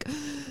and you're like,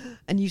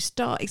 and you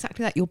start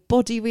exactly that. Your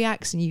body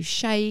reacts and you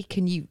shake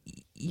and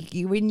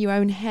you're in your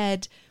own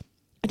head.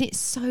 And it's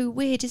so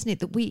weird, isn't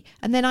it?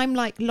 And then I'm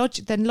like,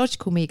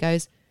 logical me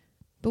goes,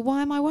 but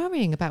why am I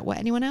worrying about what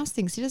anyone else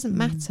thinks? It doesn't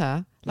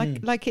matter.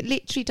 Like it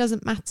literally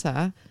doesn't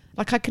matter.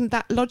 Like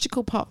that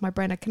logical part of my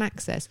brain I can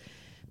access.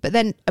 But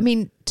then, I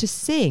mean, to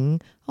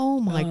sing, oh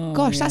my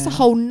gosh, that's a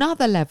whole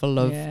nother level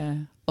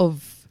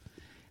of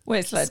well,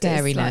 it's like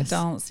scariness. It's like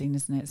dancing,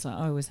 isn't it? It's like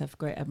I always have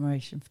great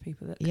admiration for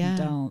people that can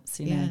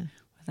dance, you know,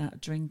 without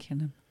drinking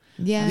them.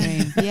 Yeah,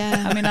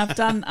 I mean, I've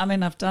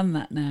done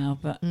that now,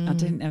 but I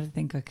didn't ever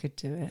think I could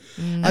do it.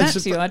 And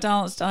actually, I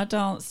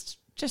danced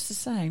just the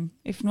same,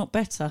 if not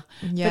better.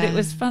 Yeah. But it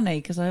was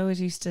funny because I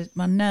always used to,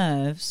 my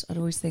nerves, I'd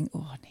always think,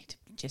 oh, I need to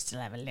just to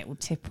have a little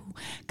tipple,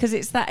 because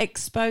it's that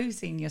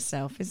exposing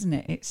yourself, isn't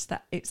it? It's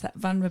that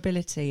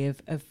vulnerability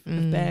of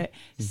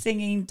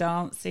singing,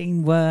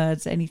 dancing,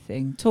 words,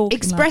 anything, talking,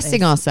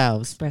 expressing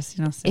ourselves.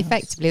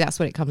 Effectively, that's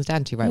what it comes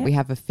down to, right? Yeah. We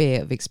have a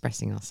fear of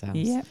expressing ourselves.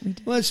 Yeah, we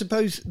do. Well, I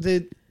suppose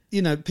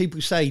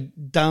people say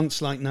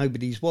dance like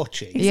nobody's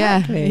watching.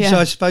 Exactly. Yeah. So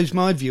I suppose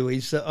my view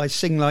is that I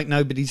sing like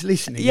nobody's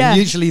listening. Yeah. And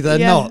usually they're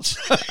not.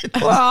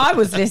 Well, I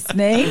was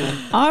listening.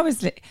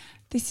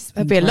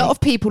 There'll be a lot of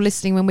people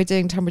listening when we're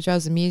doing Tunbridge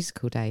Wells a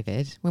musical,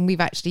 David, when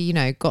we've actually,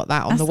 got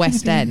that on the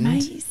West End.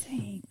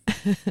 Amazing.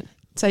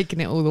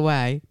 Taking it all the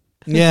way.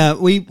 Yeah,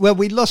 we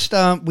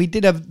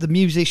did have the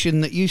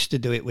musician that used to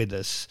do it with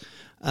us,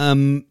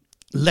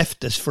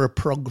 left us for a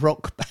prog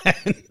rock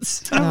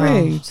band. How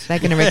rude. They're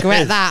going to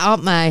regret that,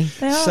 aren't they?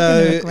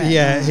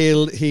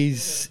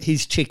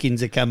 His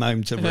chickens are come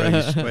home to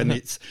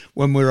roost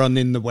when we're on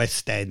in the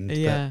West End.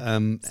 Yeah.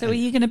 But, so are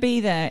you going to be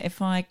there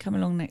if I come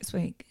along next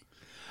week?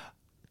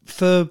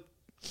 For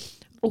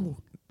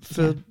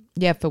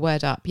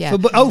Word Up, yeah.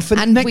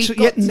 Next week.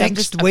 I've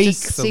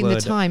just seen the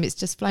time; it's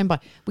just flown by.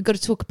 We've got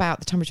to talk about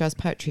the Tunbridge Wells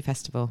Poetry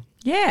Festival.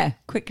 Yeah,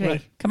 quickly.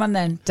 Right. Come on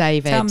then,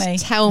 David. Tell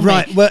me.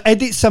 Right. Well,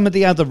 edit some of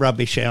the other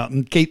rubbish out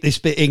and keep this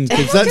bit in,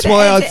 because that's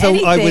why I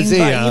thought I was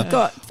here. You've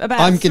got about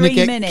I'm going to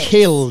get minutes.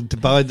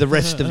 killed by the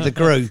rest of the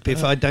group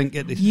if I don't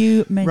get this.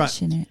 You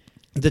mention it.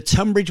 The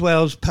Tunbridge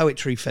Wells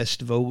Poetry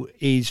Festival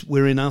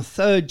we're in our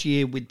third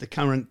year with the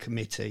current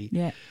committee.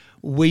 Yeah.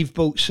 We've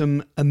brought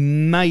some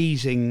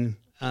amazing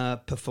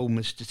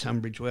performers to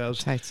Tunbridge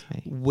Wells.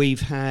 Totally. We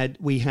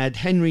had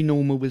Henry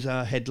Normal was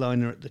our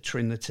headliner at the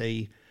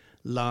Trinity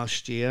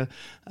last year.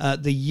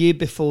 The year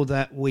before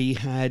that, we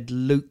had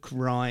Luke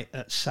Wright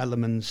at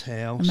Salomon's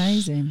House.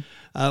 Amazing.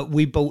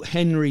 We brought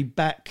Henry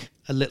back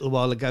a little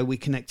while ago. We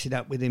connected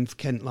up with him for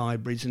Kent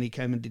Libraries, and he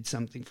came and did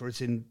something for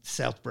us in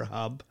Southborough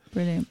Hub.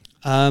 Brilliant.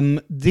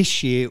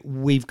 This year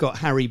we've got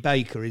Harry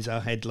Baker as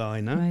our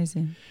headliner.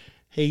 Amazing.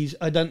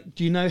 Do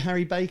you know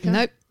Harry Baker?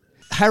 Nope.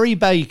 Harry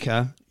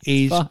Baker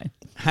is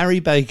Harry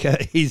Baker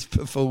is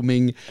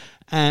performing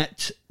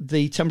at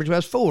the Tunbridge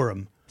Wells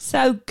Forum.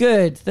 So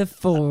good, the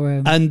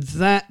Forum. And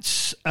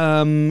that's,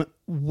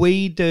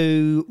 we've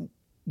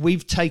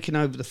taken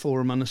over the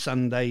Forum on a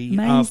Sunday Amazing.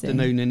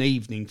 afternoon and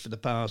evening for the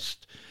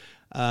past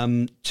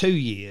 2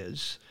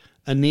 years.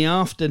 And the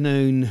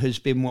afternoon has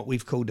been what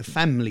we've called a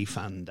family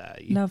fun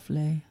day.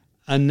 Lovely.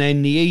 And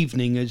then the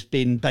evening has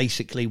been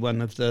basically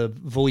one of the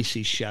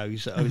Voices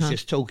shows that I was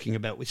just talking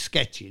about with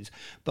sketches,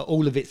 but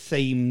all of it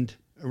themed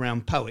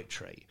around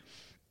poetry.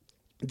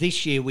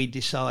 This year we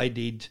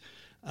decided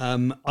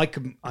I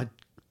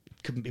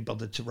couldn't be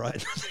bothered to write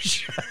another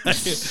show.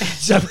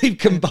 So we've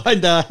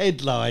combined our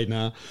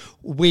headliner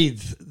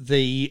with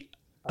the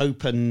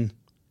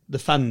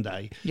fun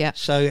day. Yeah.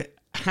 So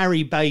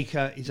Harry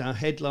Baker is our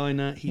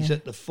headliner. He's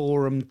at the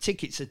Forum.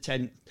 Tickets are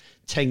 10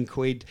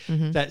 quid.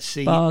 That's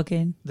the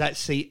Bargain.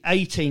 That's the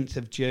 18th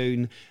of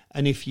June.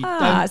 And if you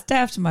it's day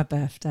after my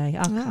birthday.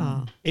 I'll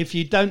come. if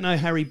you don't know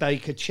Harry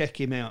Baker, check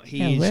him out.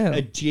 He is will.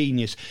 a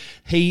genius.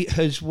 He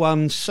has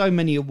won so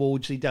many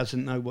awards he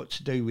doesn't know what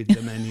to do with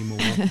them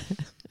anymore.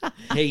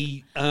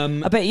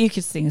 I bet you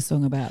could sing a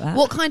song about that.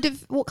 What kind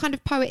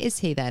of poet is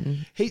he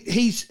then?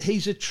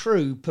 He's a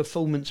true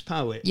performance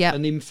poet. Yeah.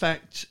 And in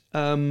fact,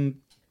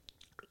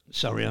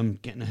 sorry, I'm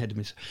getting ahead of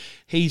myself.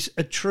 He's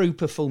a true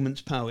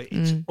performance poet.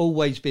 It's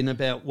always been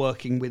about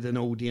working with an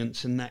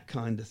audience and that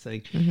kind of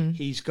thing.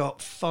 He's got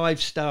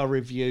 5-star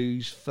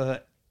reviews for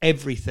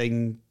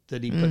everything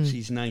that he puts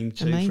his name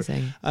to.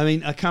 Amazing. I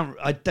mean, I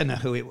don't know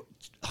who it was.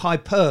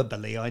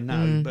 Hyperbole, I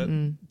know, but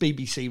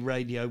BBC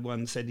Radio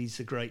 1 said he's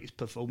the greatest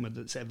performer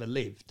that's ever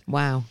lived.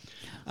 Wow.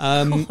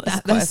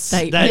 That's quite a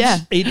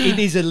statement. It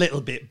is a little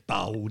bit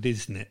bold,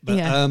 isn't it?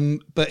 But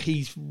but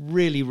he's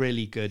really,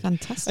 really good.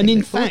 Fantastic. And in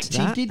Look forward fact, to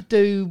he that. did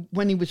do,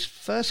 when he was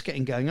first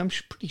getting going, I'm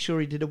pretty sure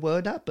he did a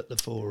word up at the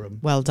Forum.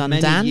 Well done,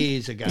 many Dan.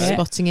 years ago.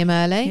 Spotting him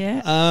early.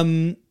 Yeah.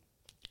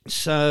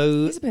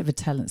 So He's a bit of a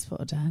talent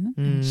spotter,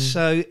 Dan.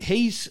 so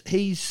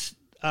he's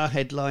our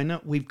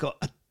headliner. We've got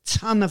a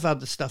ton of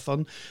other stuff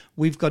on.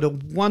 We've got a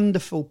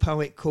wonderful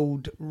poet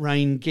called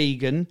Rain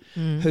Geegan,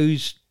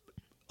 who's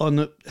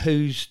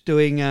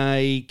doing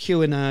a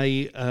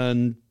Q&A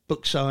and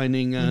book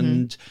signing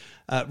and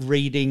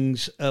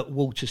readings at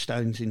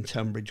Waterstones in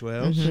Tunbridge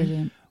Wells.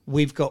 Brilliant.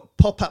 We've got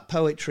pop-up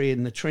poetry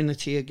in the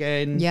Trinity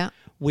again. Yeah.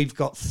 We've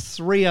got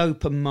 3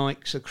 open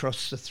mics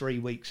across the 3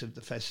 weeks of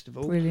the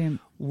festival.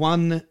 Brilliant.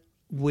 One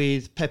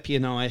with Peppy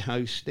and I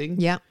hosting.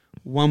 Yeah.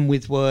 One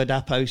with Word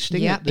Up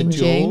hosting Yeah, at the in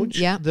June, George.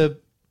 yeah. The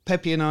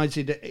Peppy and I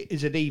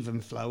is at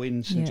Evenflow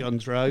in St Yeah.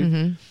 John's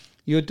Road.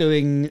 You're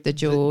doing The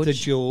George. The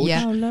George.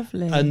 Yeah. Oh,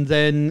 lovely. And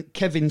then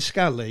Kevin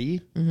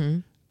Scully,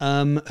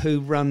 who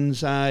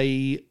runs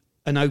an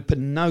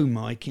open no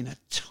mic in a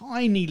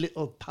tiny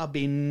little pub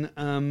in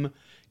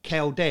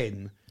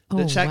Cowden.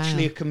 That's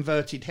actually a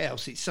converted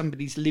house. It's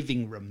somebody's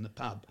living room, the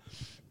pub.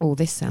 Oh,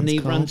 this sounds And he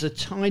cool. runs a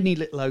tiny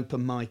little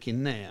open mic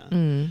in there.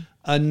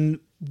 And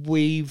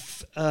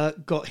we've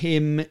got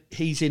him,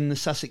 he's in the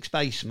Sussex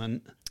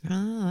Basement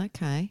Ah,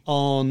 okay.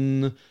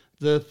 on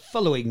the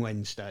following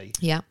Wednesday.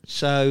 Yeah.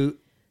 So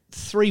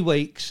 3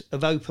 weeks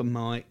of open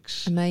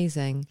mics.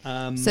 Amazing.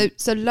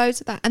 So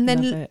loads of that. And Love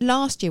then it.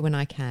 last year when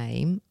I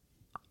came,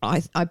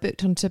 I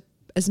booked onto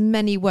as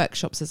many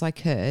workshops as I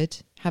could,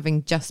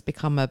 having just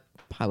become a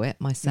poet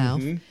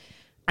myself.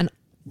 And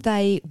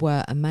they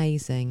were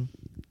amazing.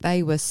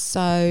 They were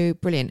so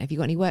brilliant. Have you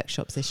got any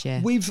workshops this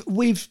year?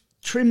 We've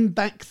trimmed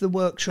back the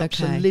workshops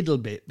a Okay. little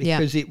bit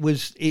because it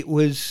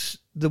was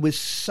there was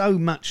so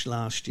much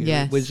last year.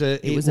 Yes,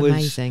 It was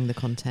amazing, the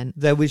content.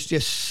 There was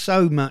just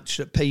so much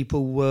that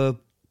people were,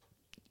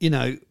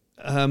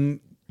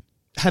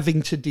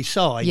 having to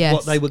decide Yes,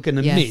 what they were going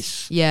to yes.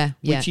 miss. Yeah,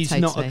 which is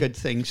not a totally. good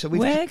thing. So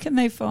Where can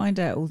they find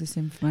out all this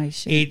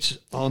information? it's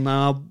on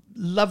our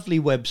lovely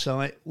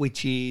website,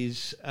 which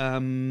is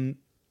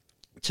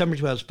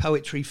Tunbridge Wells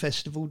Poetry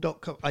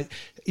Festival.com.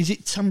 Is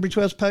it Tunbridge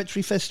Wells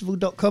Poetry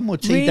Festival.com or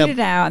Read it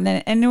out, and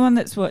then anyone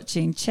that's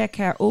watching, check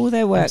out all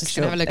their just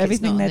gonna have workshops, a look. It's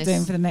everything not on they're this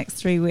doing for the next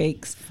 3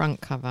 weeks.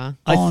 Front cover.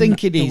 I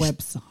think it the is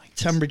website.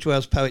 Tunbridge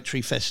Wells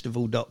Poetry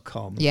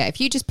Festival.com. Yeah, if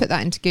you just put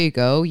that into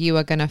Google, you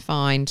are going to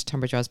find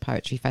Tunbridge Wells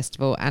Poetry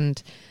Festival.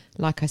 And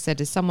like I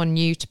said, as someone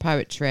new to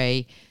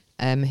poetry,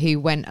 who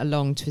went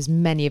along to as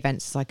many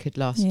events as I could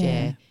last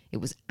year, it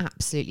was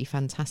absolutely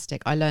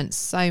fantastic. I learnt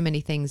so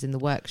many things in the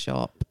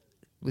workshops,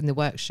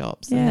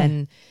 and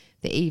then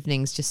the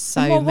evenings, just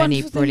so And what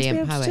many wonderful thing to be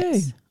brilliant able to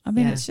poets. do. I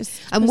mean, Yeah. it's just,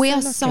 And we're we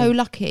are so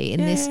lucky in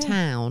this Yeah,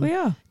 town we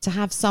are. to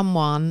have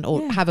someone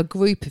or have a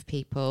group of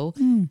people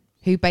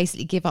who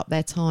basically give up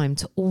their time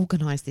to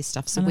organise this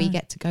stuff, so we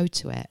get to go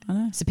to it.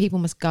 So people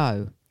must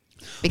go.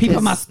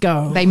 People must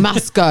go. They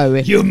must go.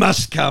 You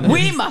must come.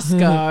 We must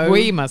go.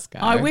 We must go.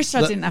 I wish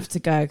I didn't have to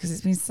go because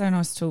it's been so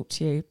nice to talk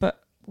to you, but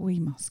we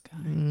must go.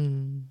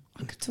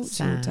 I could talk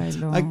to you all day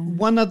long.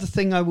 One other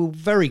thing I will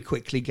very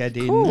quickly get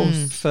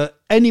in for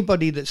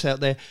anybody that's out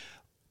there.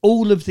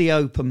 all of the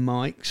open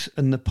mics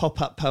and the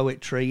pop-up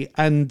poetry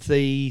and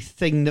the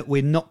thing that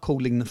we're not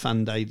calling the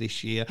fun day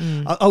this year.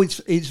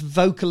 It's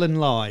vocal and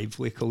live,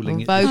 we're calling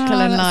it. Vocal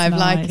and live, nice.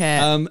 like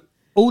it.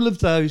 All of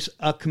those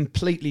are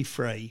completely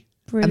free.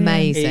 Brilliant.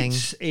 Amazing.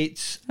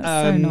 It's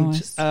That's so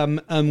nice.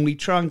 And we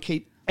try and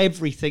keep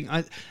everything.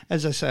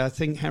 As I say, I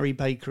think Harry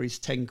Baker is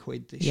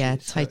 £10 this year. Yeah,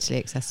 totally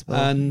accessible.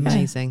 And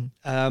amazing.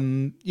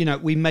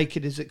 We make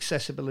it as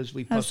accessible as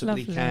we That's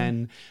possibly lovely.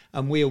 can,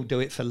 and we all do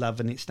it for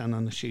love, and it's done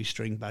on a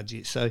shoestring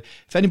budget. So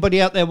if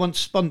anybody out there wants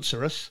to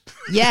sponsor us,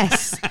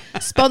 Yes,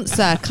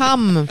 sponsor,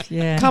 come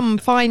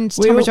find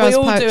We Tunbridge Wells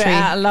all do it Poetry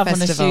out of love on a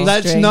Festival. shoe.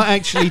 that's String. not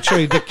actually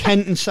true. The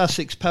Kent and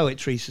Sussex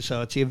Poetry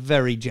Society are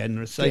very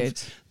generous.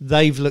 Good.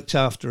 They've looked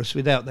after us.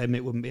 Without them,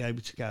 it wouldn't be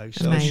able to go.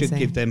 So I should Amazing.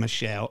 give them a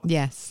shout.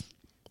 Yes.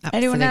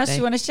 Anyone else absolutely.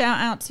 you want to shout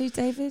out to,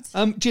 David?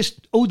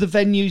 Just all the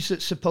venues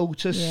that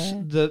support us,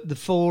 Yeah. the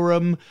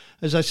forum.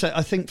 As I say,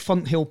 I think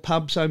Fonthill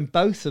Pubs own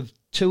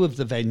two of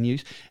the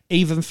venues.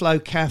 Even Flow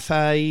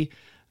Cafe.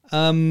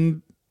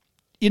 Without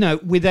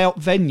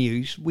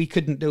venues, we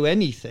couldn't do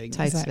anything.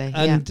 Totally.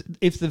 And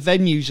if the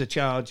venues are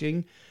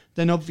charging,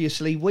 then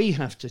obviously we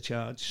have to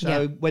charge.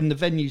 So when the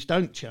venues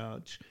don't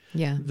charge,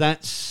 Yeah.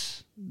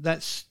 that's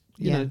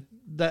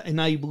that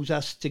enables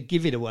us to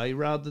give it away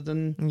rather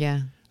than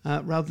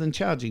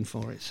charging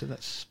for it. So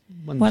that's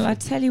wonderful. Well, I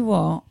tell you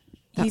what,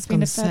 That's you've been a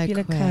gone so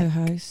fabulous quick.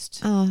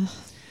 co-host. Oh,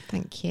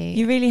 thank you.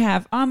 You really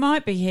have. I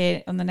might be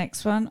here on the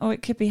next one, or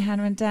it could be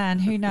Hannah and Dan.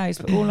 Who knows?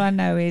 But all I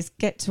know is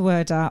get to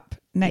Word Up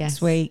next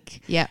Yes.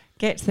 week. Yeah.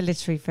 Get to the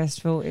Literary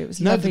Festival. It was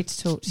lovely to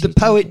talk to you. The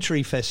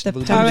Poetry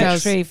Festival. The didn't it?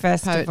 Poetry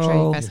Festival.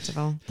 Poetry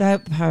Festival.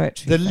 The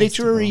Poetry The Festival.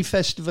 Literary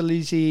Festival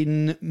is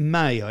in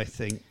May, I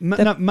think.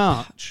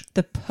 March.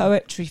 The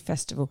Poetry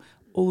Festival.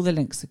 All the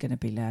links are going to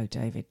be low,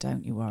 David.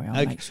 Don't you worry.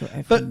 I'll Okay. make sure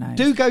everyone But knows.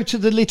 do go to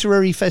the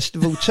Literary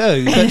Festival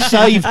too.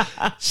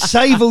 But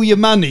save all your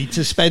money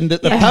to spend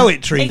at the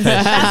Poetry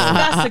Festival.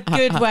 That's a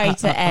good way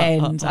to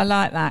end. I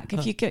like that.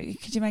 Could you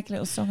make a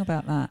little song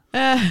about that?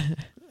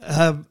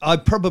 I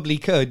probably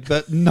could,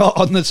 but not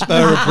on the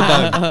spur of the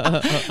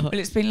moment. Well,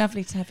 it's been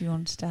lovely to have you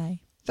on today,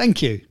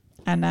 Thank you.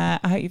 and I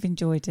hope you've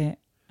enjoyed it.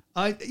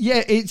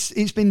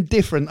 It's been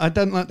different. I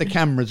don't like the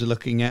cameras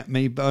looking at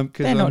me, but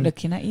They're not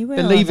looking at you.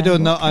 Believe it or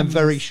not, I'm cameras?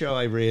 very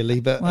shy, really.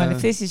 But Well,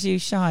 if this is you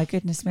shy,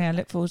 goodness me, I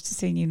look forward to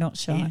seeing you not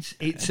shy.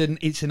 it's an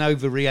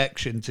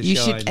overreaction to You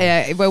shine.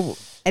 should.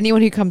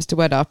 Anyone who comes to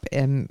Word Up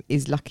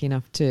is lucky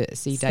enough to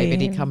see David.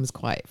 He him. comes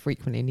quite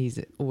frequently, and he's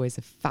always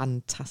a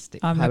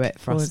fantastic I'm poet looking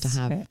for us forward to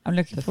have. it. I'm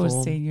looking forward to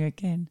perform. seeing you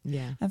again.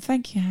 Yeah. And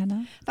thank you,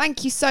 Hannah.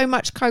 Thank you so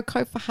much,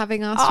 Coco, for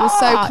having us. You're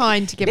so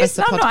kind to give us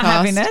a I'm podcast. not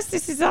having us.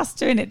 This is us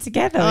doing it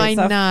together. I It's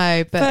our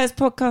know, but first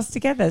podcast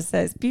together, so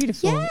it's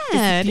beautiful. yeah, it's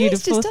a it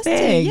is beautiful just us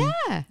thing. two,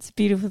 yeah. It's a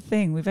beautiful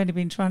thing. We've only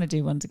been trying to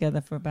do one together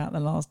for about the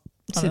last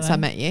Since I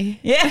met you,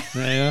 Yeah,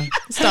 Yeah.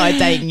 started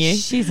dating you.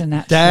 she's a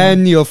natural.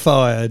 Dan, you're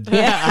fired.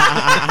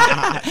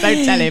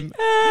 Don't tell him.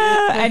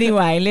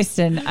 Anyway,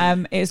 listen,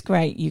 it was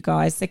great, you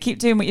guys. So keep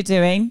doing what you're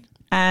doing,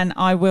 and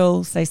I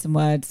will say some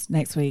words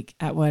next week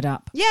at Word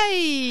Up.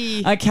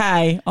 Yay!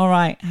 Okay, all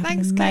right. Have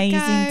Thanks, an amazing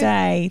Coco.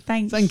 day.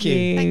 Thank Thank you.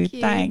 you. Thank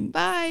you. Thanks.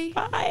 Bye.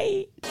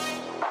 Bye.